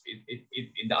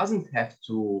doesn't have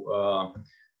to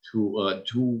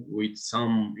do with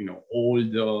some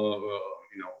old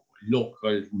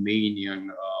local Romanian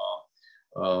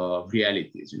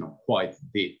realities, quite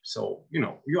deep. So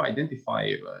you identify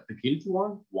the guilty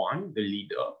one, the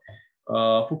leader,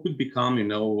 who could become,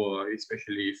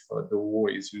 especially if the war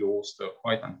is lost,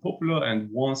 quite unpopular. And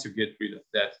once you get rid of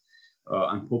that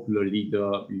unpopular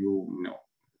leader,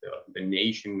 the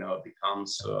nation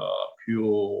becomes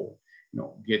pure,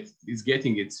 is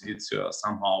getting its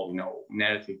somehow,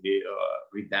 narratively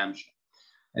redemption.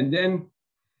 And then,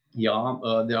 there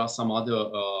are some other,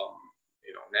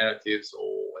 narratives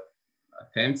or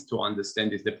attempts to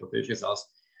understand these deportations as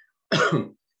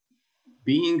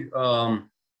being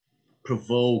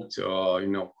provoked,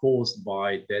 caused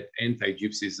by that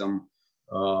anti-Gypsyism,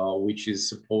 which is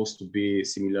supposed to be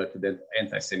similar to that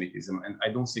anti-Semitism. And I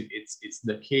don't think it's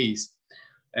the case.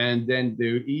 And then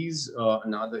there is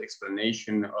another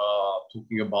explanation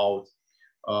talking about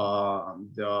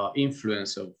the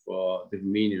influence of the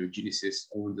Romanian eugenicists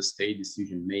on the state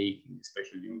decision-making,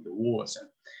 especially in the wars. And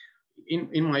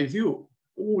in my view,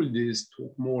 all this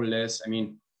talk more or less, I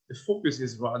mean, the focus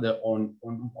is rather on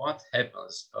what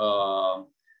happens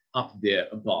up there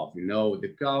above,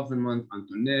 the government,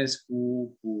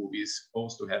 Antonescu, who is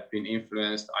supposed to have been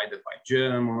influenced either by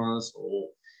Germans or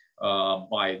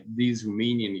by these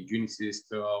Romanian eugenicists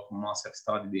who must have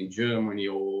studied in Germany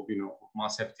or,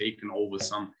 must have taken over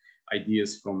some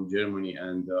ideas from Germany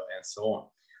and so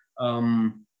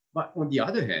on. But on the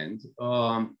other hand,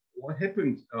 what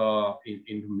happened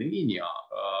in Romania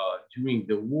during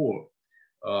the war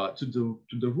to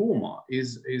the Roma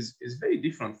is very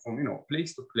different from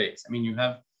place to place. I mean, you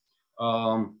have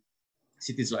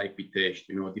cities like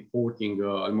Pitești, deporting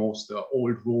almost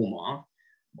all Roma,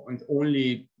 and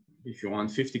only if you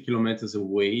want 50 kilometers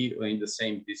away in the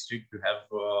same district, you have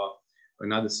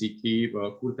another city,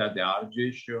 Curtea de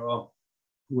Argeș,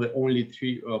 where only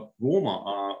 3 Roma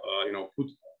are put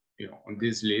on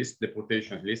this list,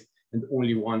 deportation list, and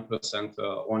only 1%,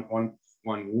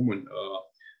 one woman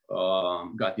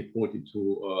got deported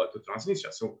to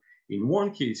Transnistria. So in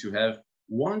one case, you have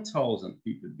 1,000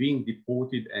 people being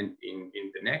deported, and in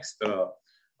the next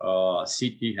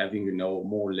city having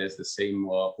more or less the same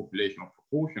population or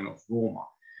proportion of Roma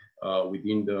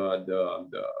within the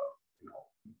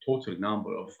total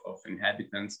number of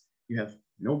inhabitants. You have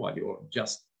nobody or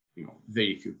just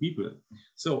very few people.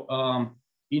 So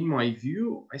in my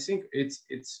view, I think it's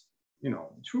the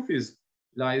truth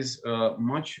lies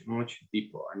much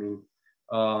deeper. I mean,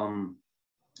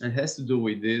 it has to do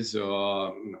with this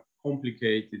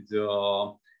complicated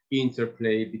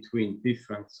interplay between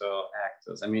different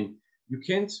actors. I mean, you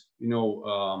can't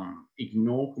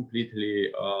ignore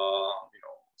completely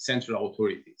central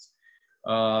authorities.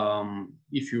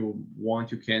 If you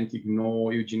want, you can't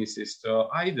ignore eugenicists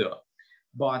either.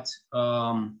 But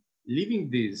leaving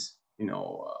this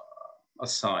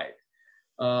aside,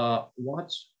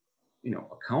 what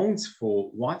accounts for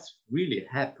what really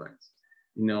happened,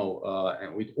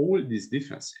 and with all these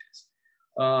differences,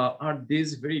 are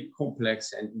these very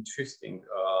complex and interesting,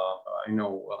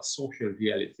 social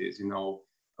realities,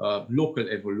 local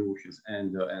evolutions,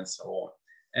 and so on.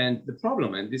 And the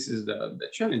problem, and this is the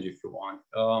challenge, if you want,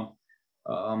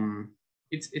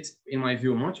 it's in my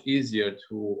view much easier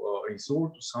to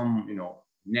resort to some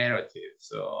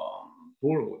narratives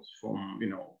borrowed from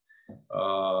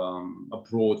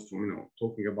abroad, from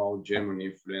talking about German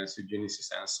influence,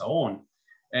 eugenicist, and so on,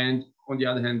 and on the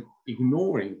other hand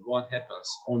ignoring what happens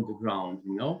on the ground.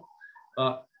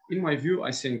 In my view,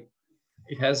 I think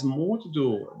it has more to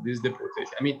do with this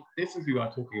deportation. I mean, definitely we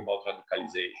are talking about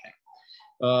radicalization,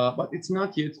 but it's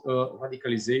not yet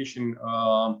radicalization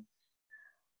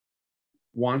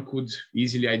one could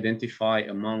easily identify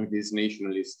among these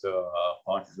nationalist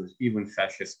parties, or even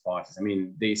fascist parties. I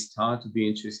mean, they start to be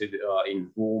interested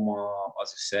in Roma,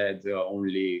 as I said,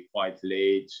 only quite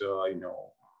late,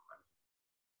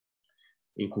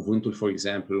 in Cuvântul, for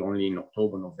example, only in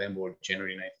October, November, or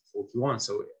January 1941.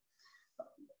 So,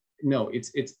 no,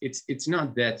 it's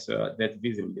not that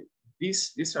visible.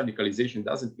 This radicalization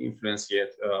doesn't influence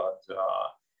yet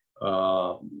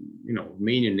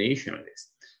Romanian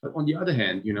nationalists. But on the other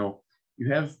hand, you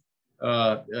have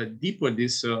deeper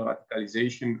this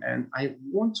radicalization, and I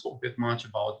won't talk that much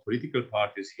about political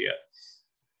parties here,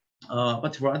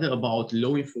 but rather about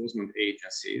law enforcement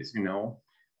agencies,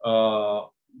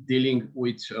 dealing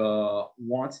with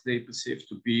what they perceive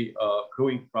to be a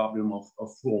growing problem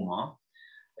of Roma.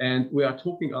 And we are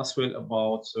talking as well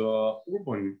about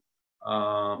urban,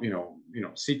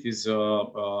 cities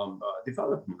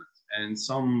development, and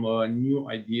some new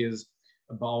ideas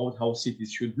about how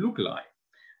cities should look like.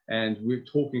 And we're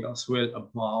talking as well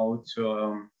about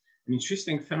an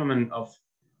interesting phenomenon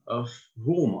of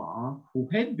Roma who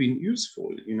had been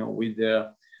useful, with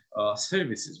their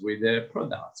services, with their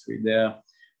products, with their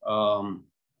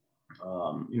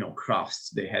crafts.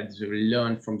 They had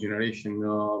learned from generation,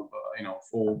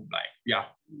 for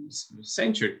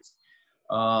centuries,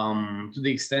 to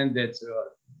the extent that,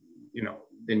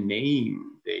 the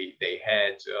name they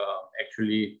had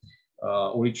actually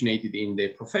originated in their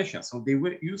profession. So they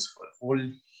were useful for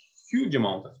a huge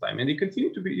amount of time, and they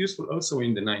continue to be useful also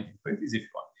in the 1920s, if you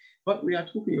want. But we are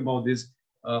talking about this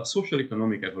social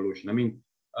economic evolution. I mean,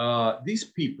 these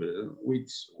people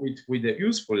with their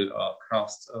useful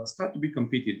crafts start to be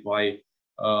competed by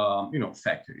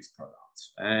factories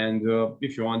products, and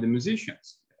if you want, the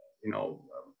musicians,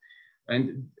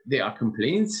 and there are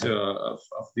complaints of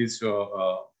this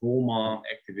Roma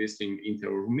activists in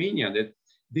Romania that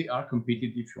they are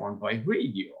competed, if you want, by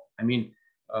radio. I mean,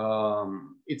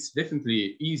 it's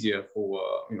definitely easier for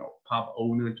pub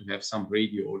owner to have some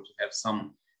radio or to have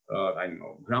some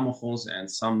gramophones and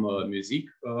some music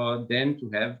than to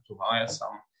hire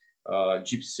some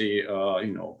gypsy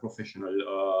professional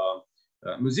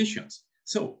musicians.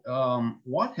 So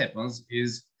what happens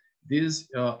is this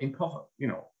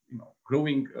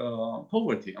growing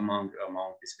poverty among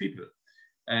these people.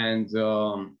 And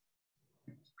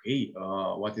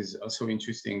what is also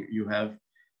interesting, you have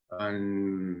a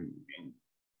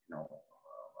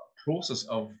process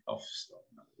of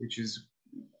which is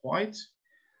quite,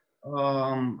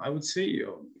 I would say,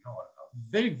 a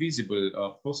very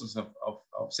visible process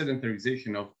of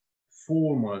sedentarization of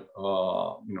former,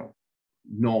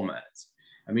 nomads.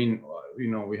 I mean,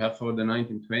 we have for the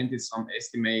 1920s some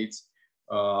estimates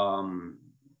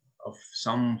of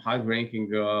some high-ranking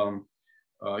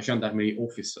gendarmerie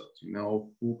officers,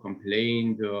 who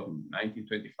complained,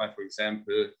 1925, for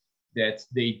example, that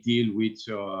they deal with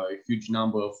a huge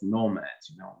number of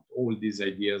nomads, all these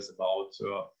ideas about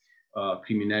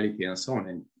criminality and so on.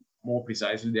 And more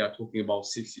precisely, they are talking about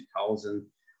 60,000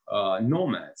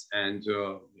 nomads. And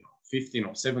 15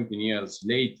 or 17 years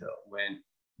later, when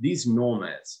these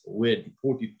nomads were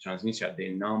deported to Transnistria,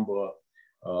 their number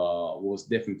was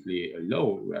definitely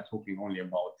low. We are talking only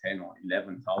about 10 or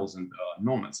 11,000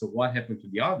 nomads. So what happened to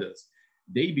the others?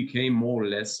 They became more or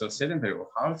less sedentary or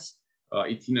half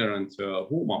itinerant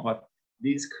Roma, but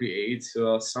this creates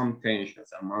some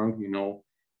tensions among,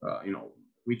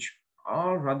 which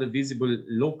are rather visible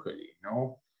locally,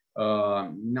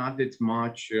 not that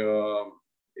much,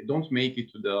 they don't make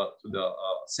it to the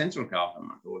central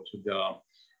government or to the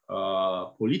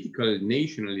political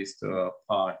nationalist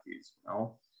parties,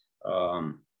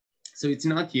 so it's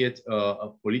not yet a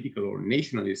political or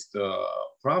nationalist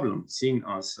problem seen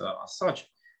as such,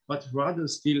 but rather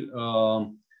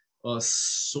still a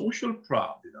social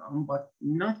problem, but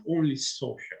not only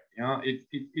social.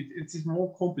 It's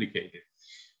more complicated.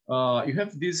 You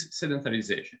have this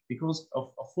sedentarization because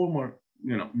of former,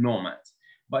 nomads,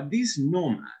 but these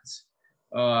nomads,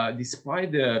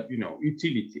 despite the,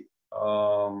 utility,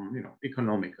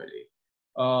 economically,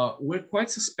 were quite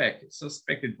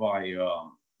suspected by,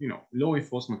 law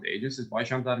enforcement agencies, by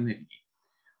gendarmerie.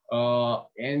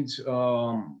 And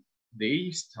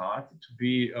they started to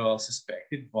be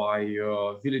suspected by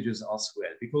villagers as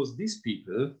well, because these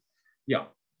people,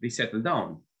 they settle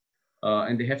down.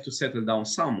 And they have to settle down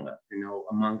somewhere,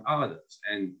 among others.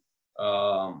 And,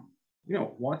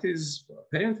 what is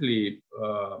apparently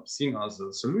seen as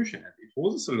a solution, and it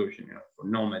was a solution for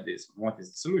nomadism. What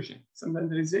is the solution?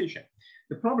 Sedentarization.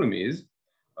 The problem is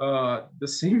the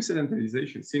same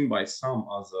sedentarization seen by some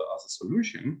as a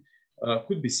solution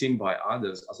could be seen by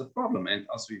others as a problem. And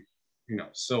as we,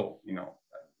 at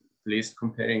least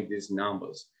comparing these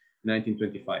numbers,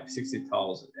 1925,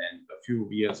 60,000, and a few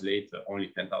years later,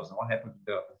 only 10,000. What happened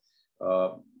to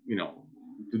the,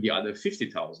 to the other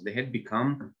 50,000? They had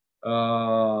become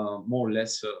more or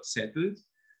less settled,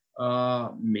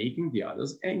 making the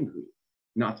others angry.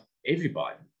 Not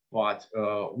everybody, but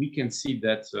we can see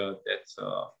that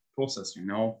process,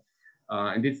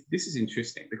 and this is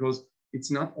interesting because it's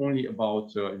not only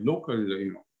about local,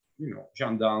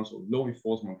 gendarmes or law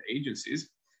enforcement agencies,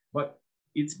 but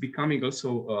it's becoming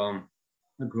also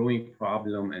a growing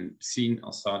problem and seen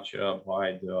as such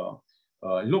by the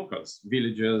locals,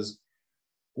 villagers,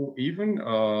 or even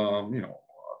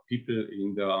people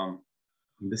in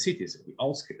the cities, the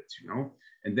outskirts,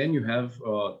 And then you have,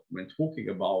 when talking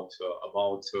about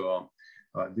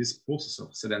this process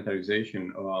of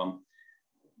sedentarization,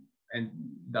 and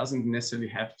doesn't necessarily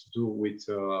have to do with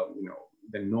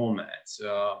the nomads,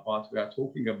 but we are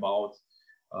talking about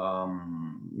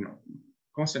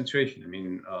concentration. I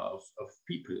mean, of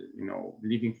people,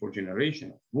 living for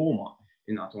generations. Roma,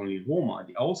 and not only Roma,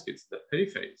 the outskirts, the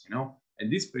peripheries,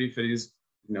 and these peripheries,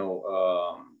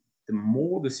 the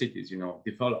more the cities,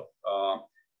 develop,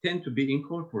 tend to be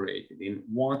incorporated in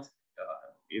what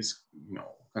is,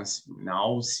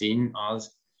 now seen as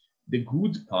the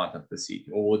good part of the city,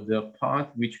 or the part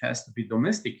which has to be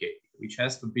domesticated, which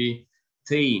has to be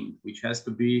tamed, which has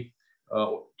to be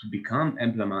to become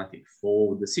emblematic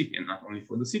for the city, and not only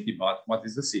for the city, but what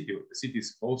is the city? The city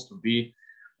is supposed to be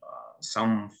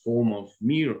some form of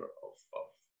mirror of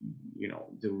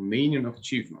the Romanian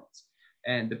achievements.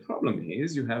 And the problem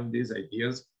is you have these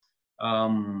ideas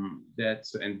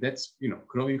that's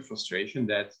growing frustration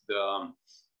that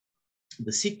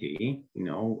the city,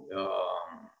 or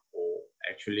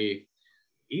actually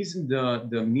isn't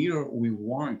the mirror we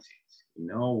wanted.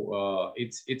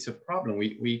 It's a problem.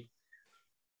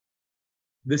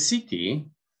 The city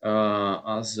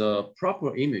as a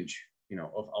proper image,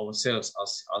 of ourselves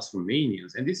as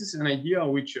Romanians, and this is an idea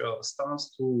which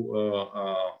starts to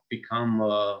become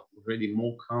already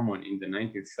more common in the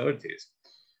 1930s.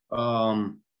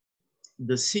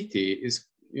 The city is,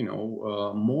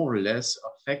 more or less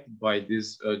affected by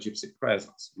this gypsy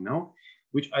presence,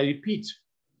 which I repeat,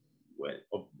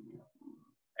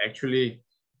 actually,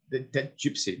 that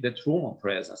gypsy, that Roma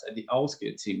presence at the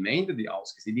outskirts, he remained at the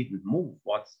outskirts, he didn't move.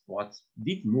 What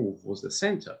did move was the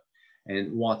center.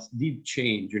 And what did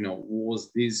change,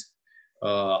 was this,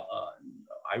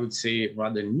 I would say,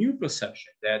 rather new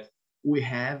perception that we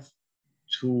have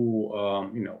to,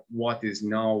 what is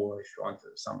now, if you want,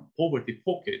 some poverty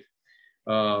pocket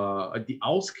at the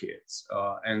outskirts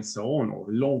and so on,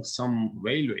 or along some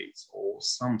railways or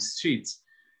some streets,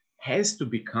 has to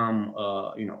become,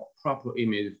 a proper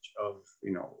image of,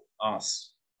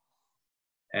 us.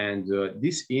 And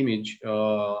this image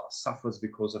suffers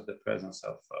because of the presence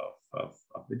of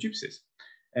the gypsies.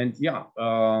 And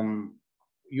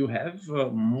you have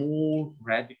more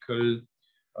radical,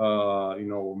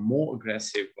 more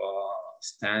aggressive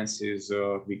stances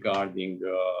regarding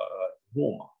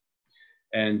Roma.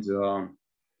 And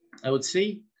I would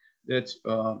say that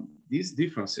these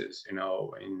differences, in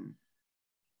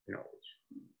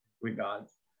regard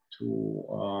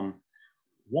to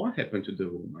what happened to the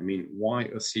Roma. I mean, why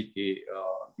a city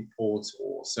deports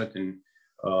or certain,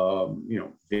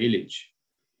 village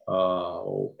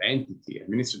or entity,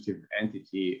 administrative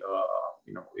entity,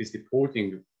 is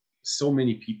deporting so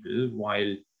many people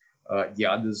while the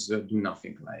others do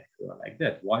nothing like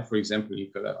that. Why, for example, in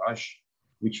Călăraș,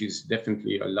 which is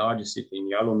definitely a larger city in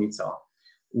Ialomița,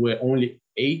 where only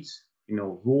 8,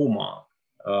 Roma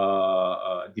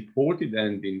deported,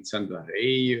 and in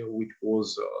Țăndărei, which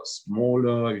was a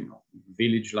smaller,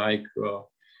 village-like,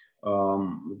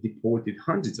 deported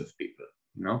hundreds of people,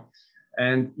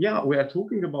 And we are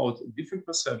talking about different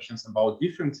perceptions, about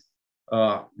different,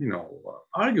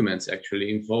 arguments actually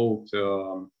invoked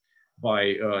by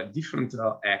different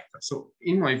actors. So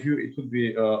in my view, it would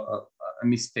be a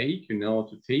mistake,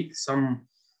 to take some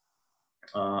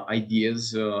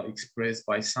ideas expressed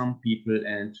by some people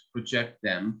and project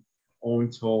them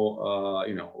onto,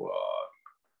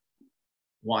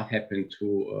 what happened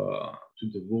to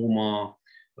the Roma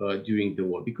during the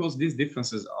war, because these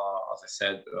differences are, as I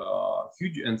said,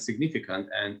 huge and significant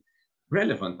and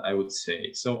relevant, I would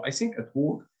say. So I think at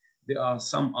work there are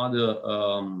some other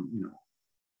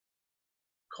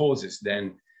causes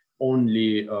than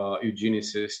only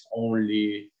eugenicist,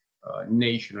 only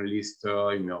nationalist,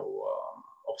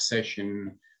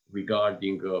 obsession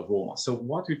regarding Roma. So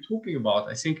what we're talking about,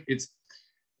 I think it's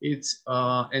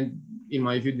and in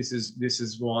my view, this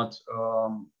is what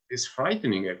is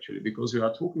frightening actually, because we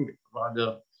are talking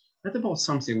rather not about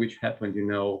something which happened,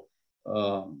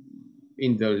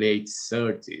 in the late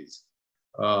 30s,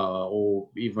 or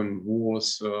even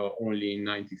worse, only in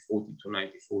 1940 to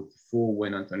 1944,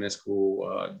 when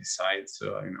Antonescu decides,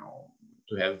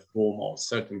 to have Roma or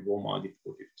certain Roma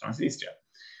deported to Transnistria.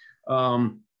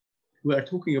 We are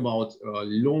talking about a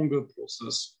longer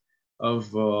process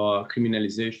of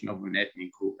criminalization of an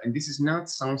ethnic group. And this is not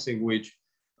something which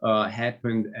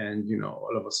happened and,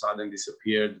 all of a sudden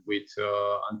disappeared with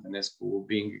Antonescu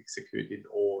being executed,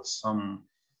 or some,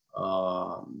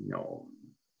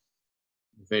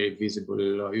 very visible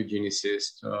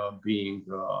eugenicist being,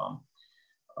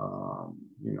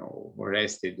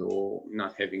 arrested or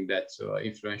not having that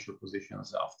influential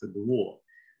positions after the war.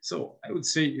 So I would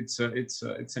say it's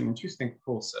an interesting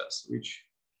process which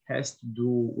has to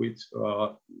do with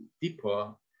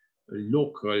deeper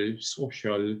local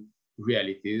social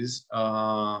realities,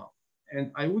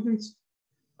 and I wouldn't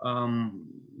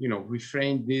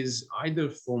refrain this either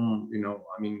from,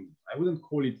 I wouldn't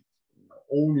call it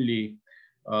only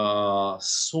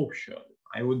social.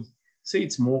 I would say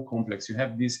it's more complex. You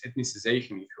have this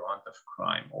ethnicization, if you want, of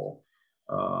crime, or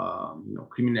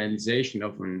criminalization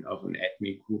of an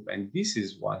ethnic group, and this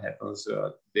is what happens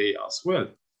today as well.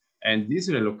 And these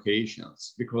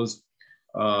relocations, because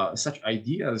such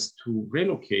ideas to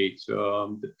relocate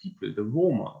the people, the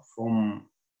Roma, from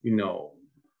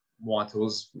what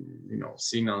was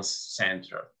seen as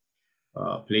center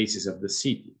places of the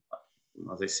city.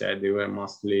 As I said, they were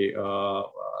mostly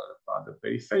rather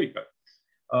peripheral.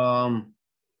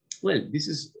 Well, this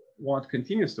is what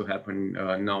continues to happen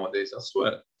nowadays as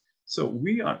well. So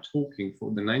we are talking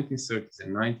for the 1930s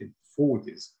and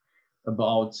 1940s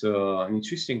about an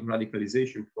interesting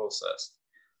radicalization process.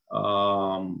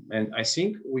 And I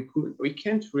think we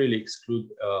can't really exclude,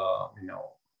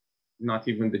 not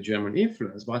even the German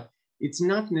influence, but it's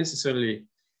not necessarily,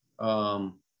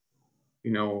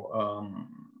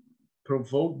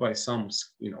 provoked by some,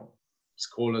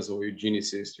 scholars or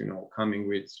eugenicists, coming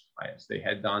with, as they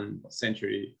had done a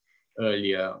century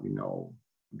earlier,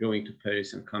 going to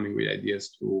Paris and coming with ideas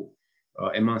to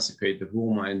emancipate the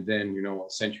Roma, and then, a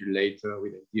century later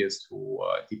with ideas to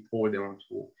deport them, or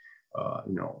to,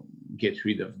 get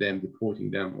rid of them,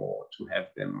 deporting them, or to have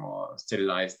them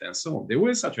sterilized and so on. There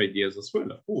were such ideas as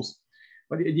well, of course.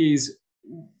 But the idea is,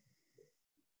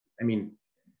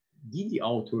 did the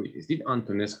authorities, did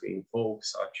Antonescu invoke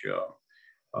such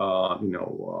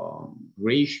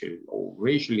racial or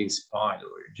racially inspired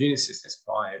or eugenicist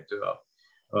inspired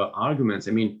arguments?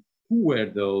 Who were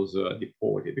those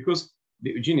deported? Because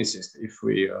the eugenicists, if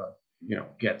we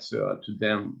get to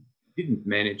them, didn't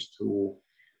manage to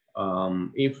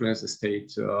influence the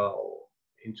state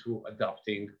into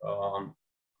adopting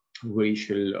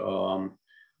racial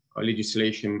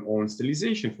legislation on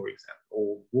sterilization, for example,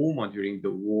 or Roma during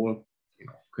the war,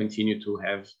 continue to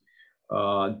have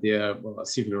their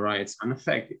civil rights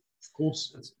unaffected. Of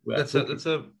course, that's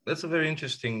a very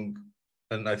interesting,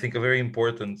 and I think a very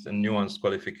important and nuanced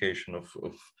qualification of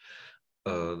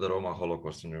the Roma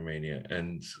Holocaust in Romania.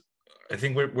 And I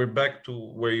think we're back to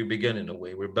where you began in a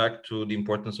way. We're back to the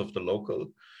importance of the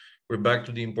local. We're back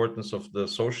to the importance of the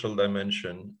social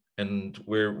dimension, and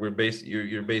you're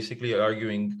basically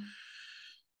arguing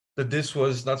that this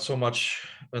was not so much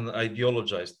an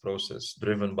ideologized process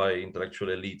driven by intellectual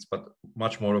elites, but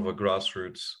much more of a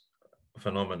grassroots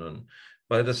phenomenon.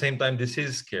 But at the same time, this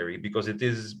is scary because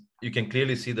you can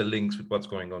clearly see the links with what's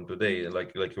going on today.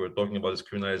 Like you were talking about, this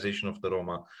criminalization of the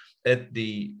Roma at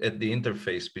the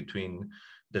interface between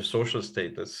their social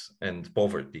status and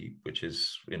poverty, which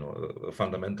is a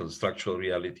fundamental structural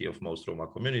reality of most Roma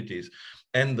communities,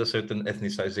 and the certain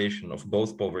ethnicization of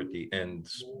both poverty and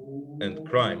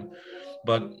crime.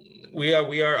 But we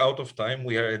are out of time.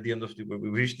 We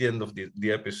reached the end of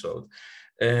the episode,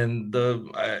 and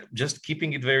just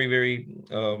keeping it very, very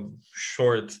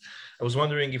short, I was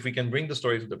wondering if we can bring the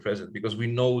story to the present, because we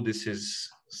know this is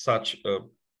such a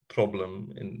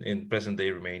problem in present day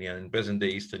Romania and present day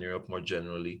Eastern Europe more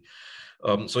generally.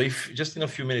 So if just in a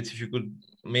few minutes, if you could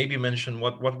maybe mention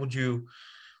what would you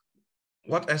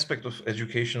what aspect of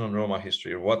education on Roma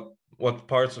history, or what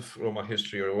parts of Roma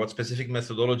history, or what specific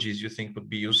methodologies you think would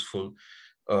be useful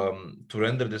to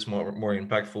render this more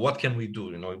impactful? What can we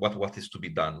do? What is to be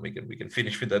done? We can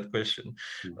finish with that question,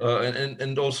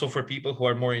 and also for people who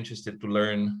are more interested to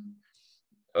learn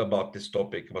about this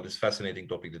topic, about this fascinating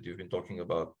topic that you've been talking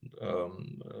about.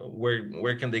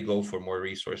 Where can they go for more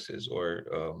resources, or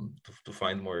to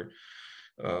find more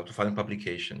to find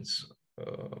publications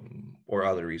or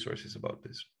other resources about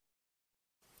this?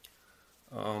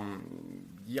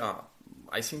 Yeah,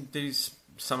 I think there is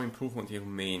some improvement in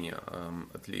Romania,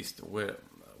 at least, where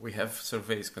we have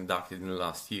surveys conducted in the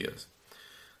last years.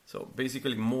 So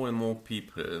basically, more and more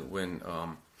people, when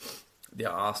they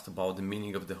are asked about the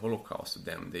meaning of the Holocaust to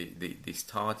them, they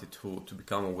started to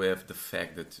become aware of the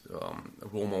fact that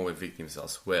Roma were victims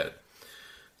as well.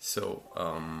 So,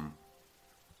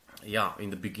 in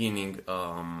the beginning,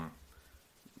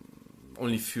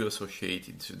 only few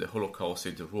associated to the Holocaust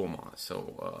with the Roma. So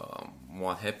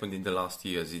what happened in the last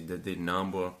years is that the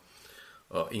number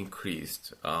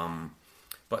increased.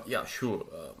 But yeah, sure,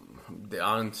 there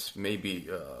aren't maybe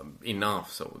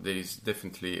enough, so there is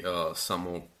definitely some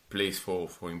more place for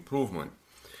improvement.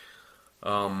 We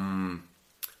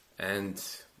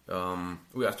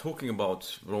are talking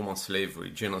about Roman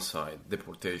slavery, genocide,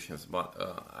 deportations, but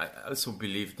I also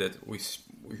believe that we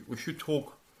should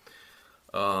talk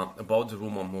about the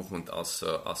Roma movement as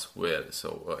well.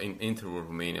 So in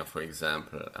Inter-Romania, for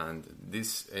example, and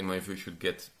this, in my view, should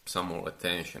get some more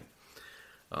attention.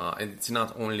 And it's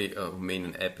not only a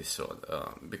Romanian episode,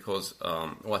 because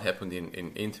what happened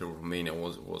in Inter-Romania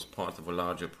was part of a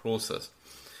larger process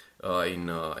in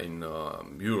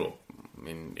Europe,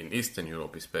 in Eastern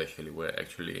Europe especially, where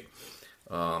actually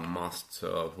most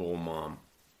Roma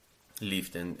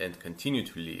lived and continue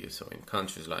to live. So in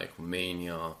countries like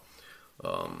Romania,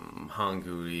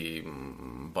 Hungary,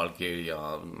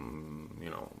 Bulgaria,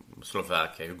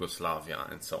 Slovakia, Yugoslavia,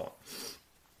 and so on.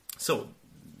 So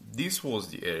this was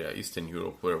the area, Eastern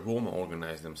Europe, where Roma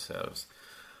organized themselves,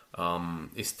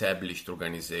 established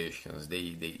organizations.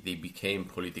 They became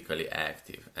politically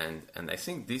active, and I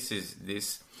think this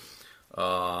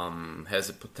has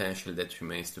a potential that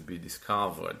remains to be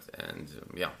discovered and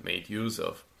made use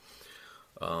of.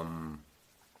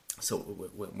 So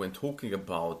when talking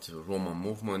about the Roma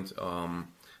movement, I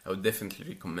would definitely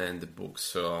recommend the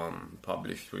books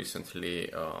published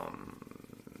recently,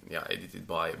 edited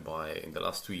by in the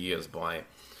last 2 years by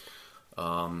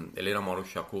Elena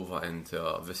Marushakova and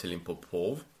Veselin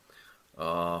Popov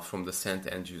from the St.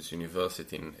 Andrews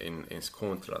University in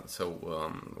Scotland. So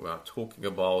we are talking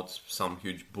about some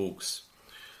huge books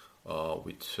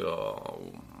with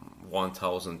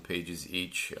 1,000 pages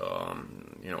each,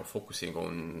 focusing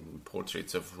on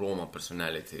portraits of Roma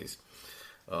personalities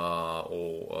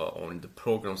or on the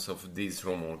programs of these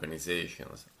Roma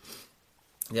organizations.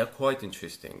 They are quite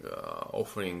interesting,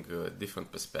 offering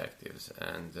different perspectives,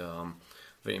 and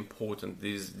very important,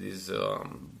 these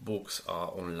books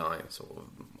are online, so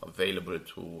available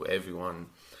to everyone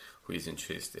who is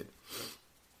interested.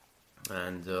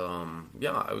 And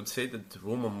I would say that the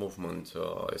Roma movement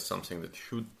is something that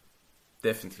should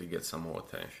definitely get some more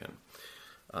attention.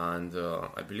 And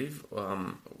I believe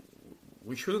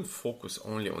we shouldn't focus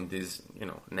only on these,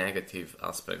 negative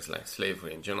aspects like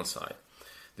slavery and genocide.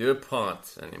 They are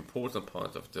an important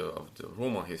part of the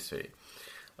Roma history.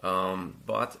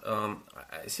 But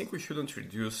I think we shouldn't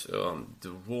reduce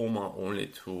the Roma only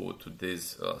to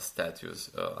these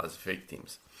statues as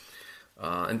victims.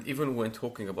 And even when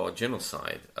talking about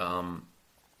genocide, I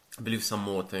believe some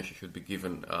more attention should be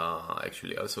given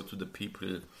actually also to the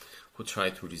people who try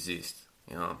to resist.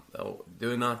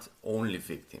 They're not only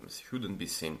victims, shouldn't be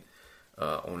seen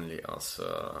only as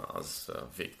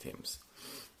victims.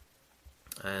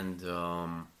 And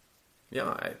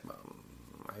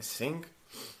I think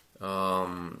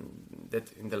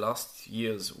that in the last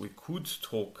years we could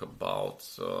talk about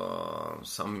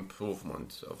some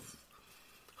improvement of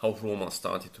how Roma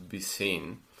started to be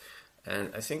seen,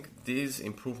 and I think this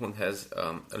improvement has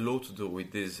a lot to do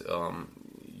with this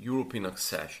European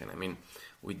accession. I mean,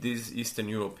 with these Eastern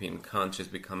European countries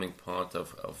becoming part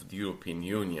of the European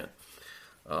Union,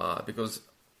 because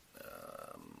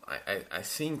I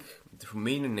think the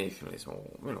Romanian nationalism,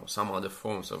 or some other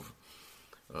forms of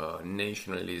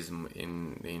nationalism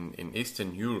in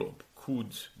Eastern Europe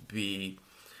could be,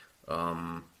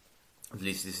 at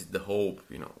least this is the hope,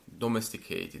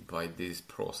 domesticated by this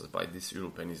process, by this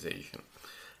Europeanization.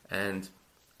 And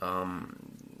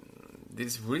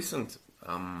this recent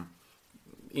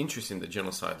interest in the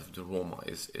genocide of the Roma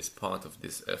is part of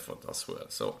this effort as well.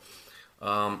 So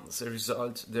As a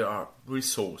result, there are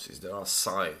resources, there are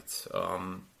sites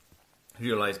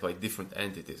realized by different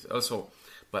entities, also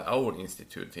by our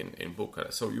institute in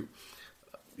Bucharest. So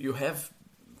you have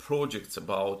projects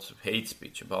about hate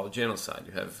speech, about genocide,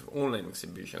 you have online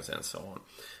exhibitions and so on.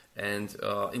 And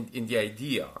in the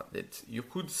idea that you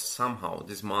could somehow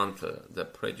dismantle the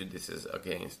prejudices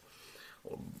against,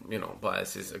 or,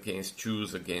 biases against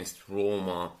Jews, against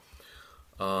Roma,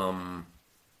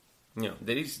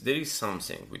 there is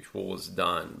something which was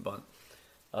done, but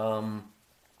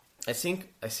I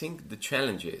think the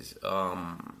challenge is,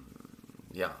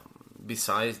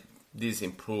 besides these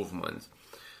improvements,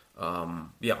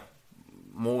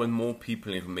 more and more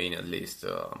people in Romania, at least,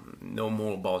 know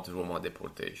more about the Roma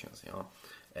deportations,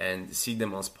 and see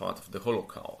them as part of the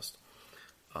Holocaust.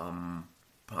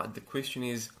 But the question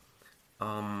is,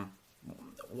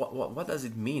 what does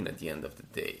it mean at the end of the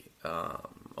day?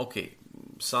 Okay,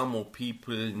 some more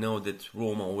people know that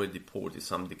Roma were deported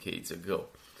some decades ago.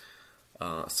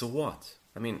 So what?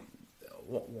 I mean,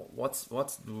 what's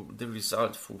the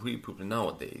result for real people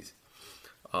nowadays?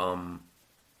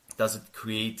 Does it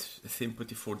create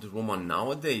sympathy for the Roma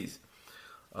nowadays?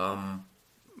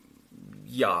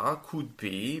 Could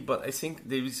be, but I think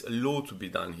there is a lot to be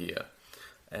done here,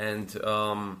 and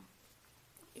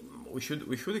we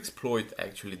should exploit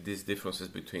actually these differences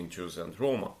between Jews and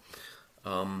Roma,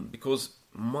 because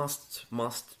most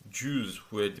Jews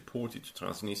who were deported to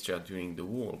Transnistria during the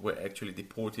war were actually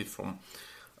deported from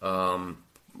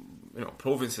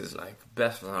provinces like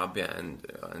Bessarabia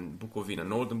and Bukovina,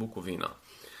 northern Bukovina,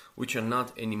 which are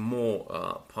not anymore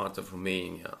part of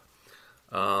Romania.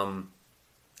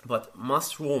 But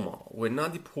most Roma were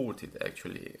not deported,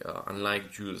 actually, unlike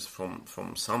Jews from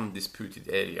some disputed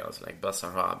areas like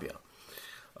Bessarabia.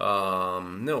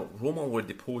 No, Roma were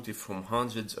deported from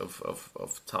hundreds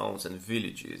of towns and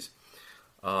villages,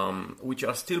 which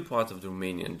are still part of the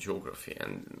Romanian geography,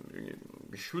 and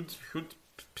should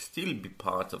still be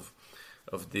part of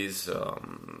this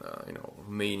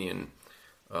Romanian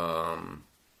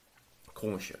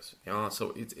conscious.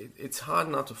 So it's hard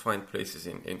not to find places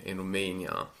in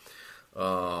Romania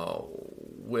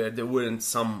where there weren't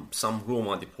some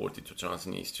Roma deported to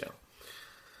Transnistria.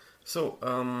 So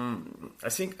I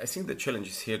think the challenge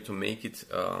is here to make it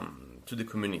to the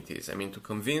communities. I mean, to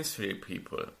convince real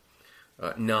people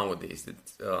nowadays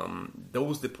that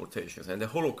those deportations and the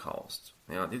Holocaust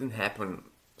didn't happen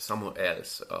somewhere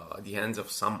else at the hands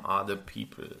of some other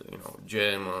people,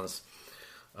 Germans,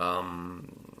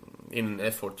 in an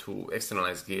effort to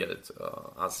externalize guilt,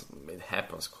 as it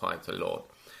happens quite a lot,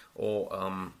 or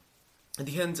at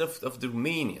the hands of the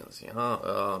Romanians,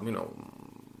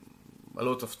 a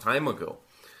lot of time ago,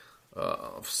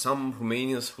 of some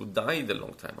Romanians who died a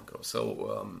long time ago,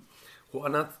 so who are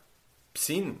not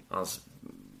seen as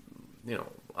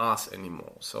us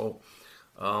anymore. So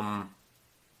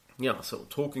so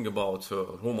talking about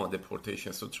Roma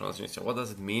deportations to Transnistria, what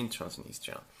does it mean,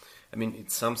 Transnistria? I mean,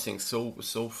 it's something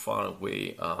so far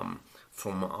away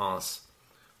from us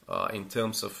in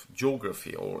terms of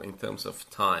geography or in terms of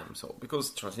time. So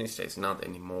because Transnistria is not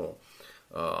anymore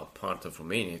part of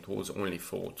Romania, it was only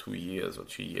for 2 years or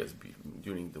 3 years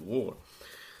during the war.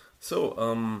 So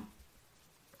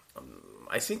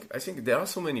I think there are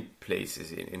so many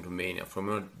places in Romania from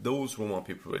where those Roma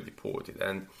people were deported,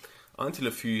 and until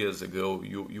a few years ago,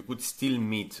 you could still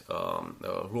meet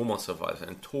Roma survivors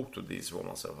and talk to these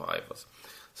Roma survivors.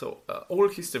 So all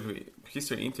history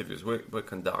interviews were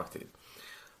conducted,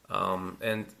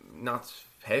 and not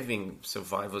having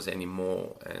survivors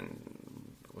anymore. And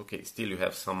okay, still you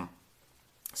have some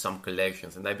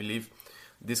collections, and I believe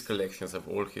these collections of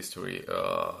oral history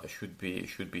should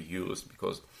be used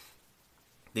because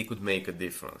they could make a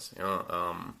difference.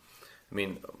 I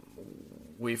mean,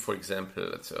 we, for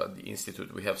example, at the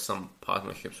institute, we have some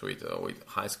partnerships with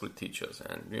high school teachers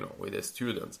and with the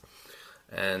students,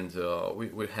 and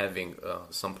we're having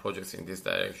some projects in these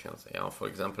directions. For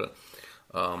example,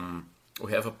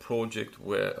 we have a project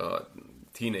where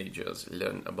teenagers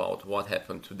learn about what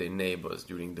happened to their neighbors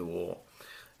during the war,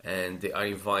 and they are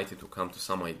invited to come to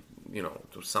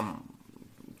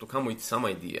come with some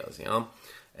ideas.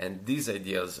 And these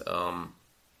ideas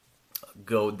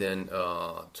go then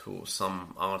to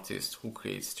some artists who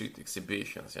create street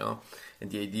exhibitions, and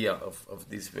the idea of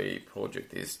this very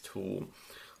project is to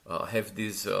have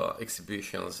these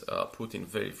exhibitions put in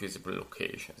very visible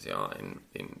locations, in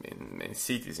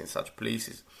cities, in such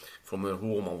places from where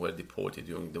Roma were deported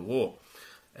during the war,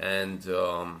 and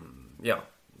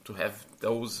to have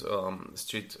those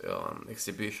street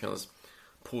exhibitions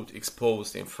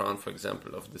exposed in front, for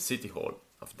example, of the city hall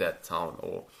of that town,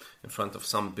 or in front of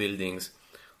some buildings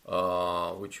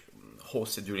which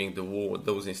hosted during the war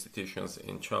those institutions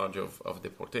in charge of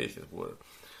deportations where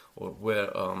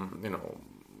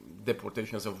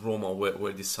deportations of Roma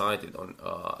were decided on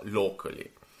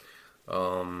locally,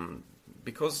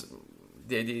 because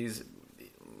the idea is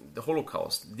the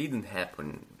Holocaust didn't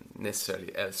happen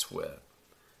necessarily elsewhere,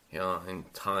 in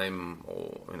time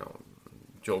or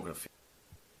geography.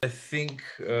 I think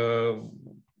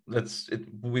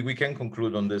we can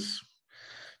conclude on this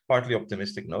partly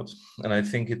optimistic note, and I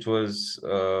think it was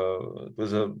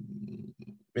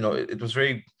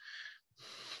very.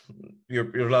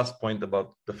 Your last point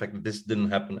about the fact that this didn't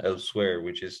happen elsewhere,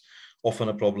 which is often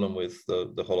a problem with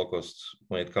the Holocaust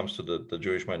when it comes to the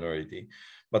Jewish minority,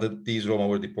 but that these Roma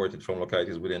were deported from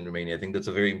localities within Romania. I think that's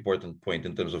a very important point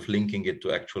in terms of linking it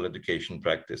to actual education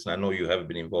practice. And I know you have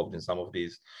been involved in some of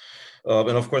these.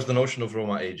 And of course, the notion of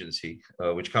Roma agency,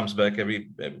 which comes back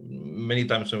many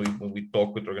times when we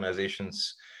talk with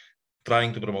organizations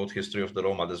trying to promote history of the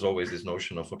Roma, there's always this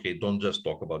notion of, okay, don't just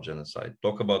talk about genocide.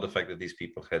 Talk about the fact that these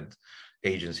people had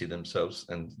agency themselves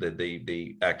and that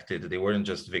they acted. They weren't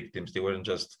just victims. They weren't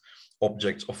just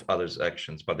objects of others'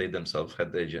 actions, but they themselves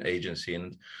had the agency.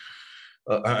 And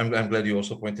I'm glad you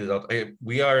also pointed out.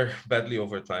 We are badly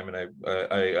over time, and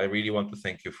I really want to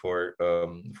thank you for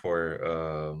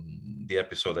the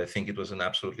episode. I think it was an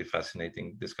absolutely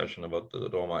fascinating discussion about the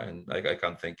Roma, and I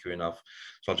can't thank you enough.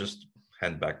 So I'll just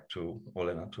hand back to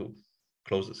Olena to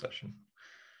close the session.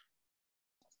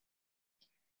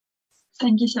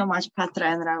 Thank you so much, Petre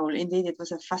and Raul. Indeed, it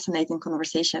was a fascinating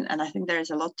conversation, and I think there is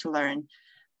a lot to learn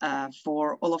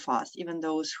for all of us, even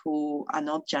those who are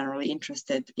not generally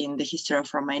interested in the history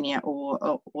of Romania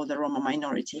or the Roma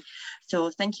minority.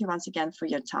 So thank you once again for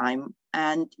your time.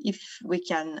 And if we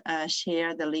can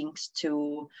share the links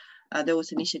to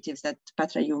those initiatives that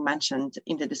Petre, you mentioned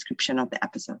in the description of the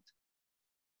episode.